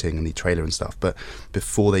marketing and the trailer and stuff, but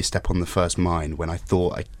before they step on the first mine, when I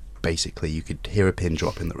thought basically you could hear a pin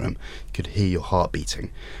drop in the room, you could hear your heart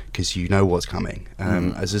beating because you know what's coming.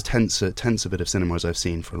 As tense a bit of cinema as I've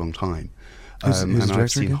seen for a long time. And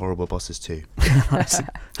I've seen Horrible Bosses 2.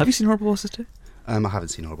 Have you seen Horrible Bosses 2? I haven't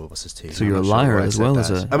seen Horrible Bosses 2. So you're a liar as well as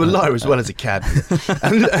a... I'm a liar as well as a cad.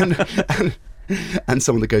 and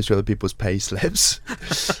someone that goes through other people's pay slips.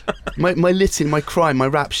 My crime, my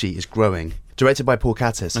rap sheet is growing Directed by Paul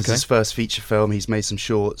Kattis. It's Okay. his first feature film. He's made some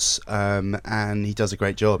shorts, and he does a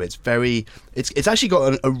great job. It's actually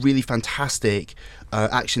got a really fantastic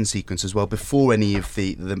action sequence as well before any of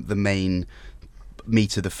the main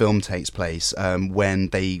meat of the film takes place, when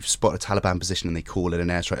they spot a Taliban position and they call it an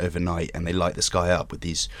airstrike overnight, and they light the sky up with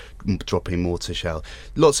these dropping mortar shell.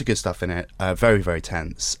 Lots of good stuff in it. Very, very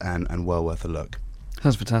tense and well worth a look.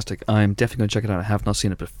 Sounds fantastic. I'm definitely going to check it out. I have not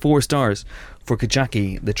seen it, but 4 stars for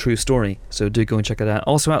Kajaki, The True Story. So do go and check it out.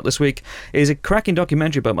 Also out this week is a cracking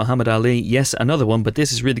documentary about Muhammad Ali. Yes, another one, but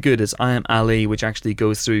this is really good. It's I Am Ali, which actually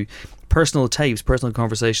goes through personal tapes, personal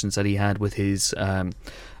conversations that he had with his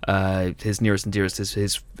nearest and dearest,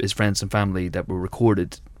 his friends and family, that were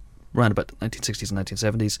recorded around about 1960s and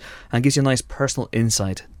 1970s, and gives you a nice personal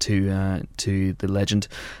insight to the legend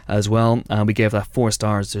as well. We gave that 4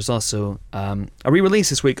 stars. There's also a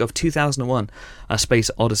re-release this week of 2001, A Space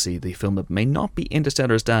Odyssey, the film that may not be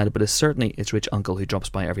Interstellar's dad, but is certainly its rich uncle who drops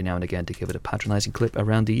by every now and again to give it a patronising clip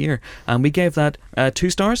around the year. And we gave that 2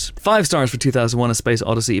 stars. 5 stars for 2001, A Space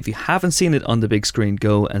Odyssey. If you haven't seen it on the big screen,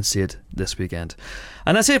 go and see it this weekend.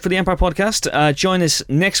 And that's it for the Empire Podcast. Join us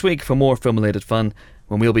next week for more film-related fun,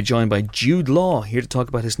 when we'll be joined by Jude Law, here to talk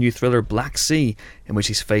about his new thriller Black Sea, in which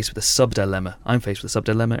he's faced with a sub-dilemma. I'm faced with a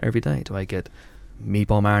sub-dilemma every day. Do I get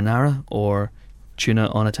meatball marinara or tuna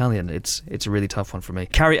on Italian? It's a really tough one for me.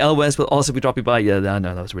 Carrie Elwes will also be dropping by. Yeah, no,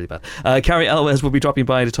 that was really bad. Carrie Elwes will be dropping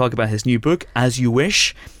by to talk about his new book, As You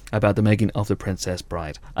Wish, about the making of The Princess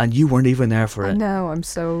Bride. And you weren't even there for it. I know, I'm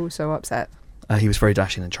so upset. He was very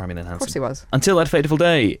dashing and charming and handsome. Of course he was. Until that fateful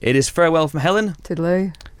day, it is farewell from Helen.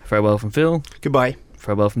 Toodaloo. Farewell from Phil. Goodbye.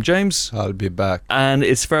 Farewell from James. I'll be back. And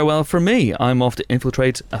it's farewell from me. I'm off to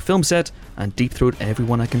infiltrate a film set and deep throat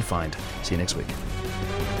everyone I can find. See you next week.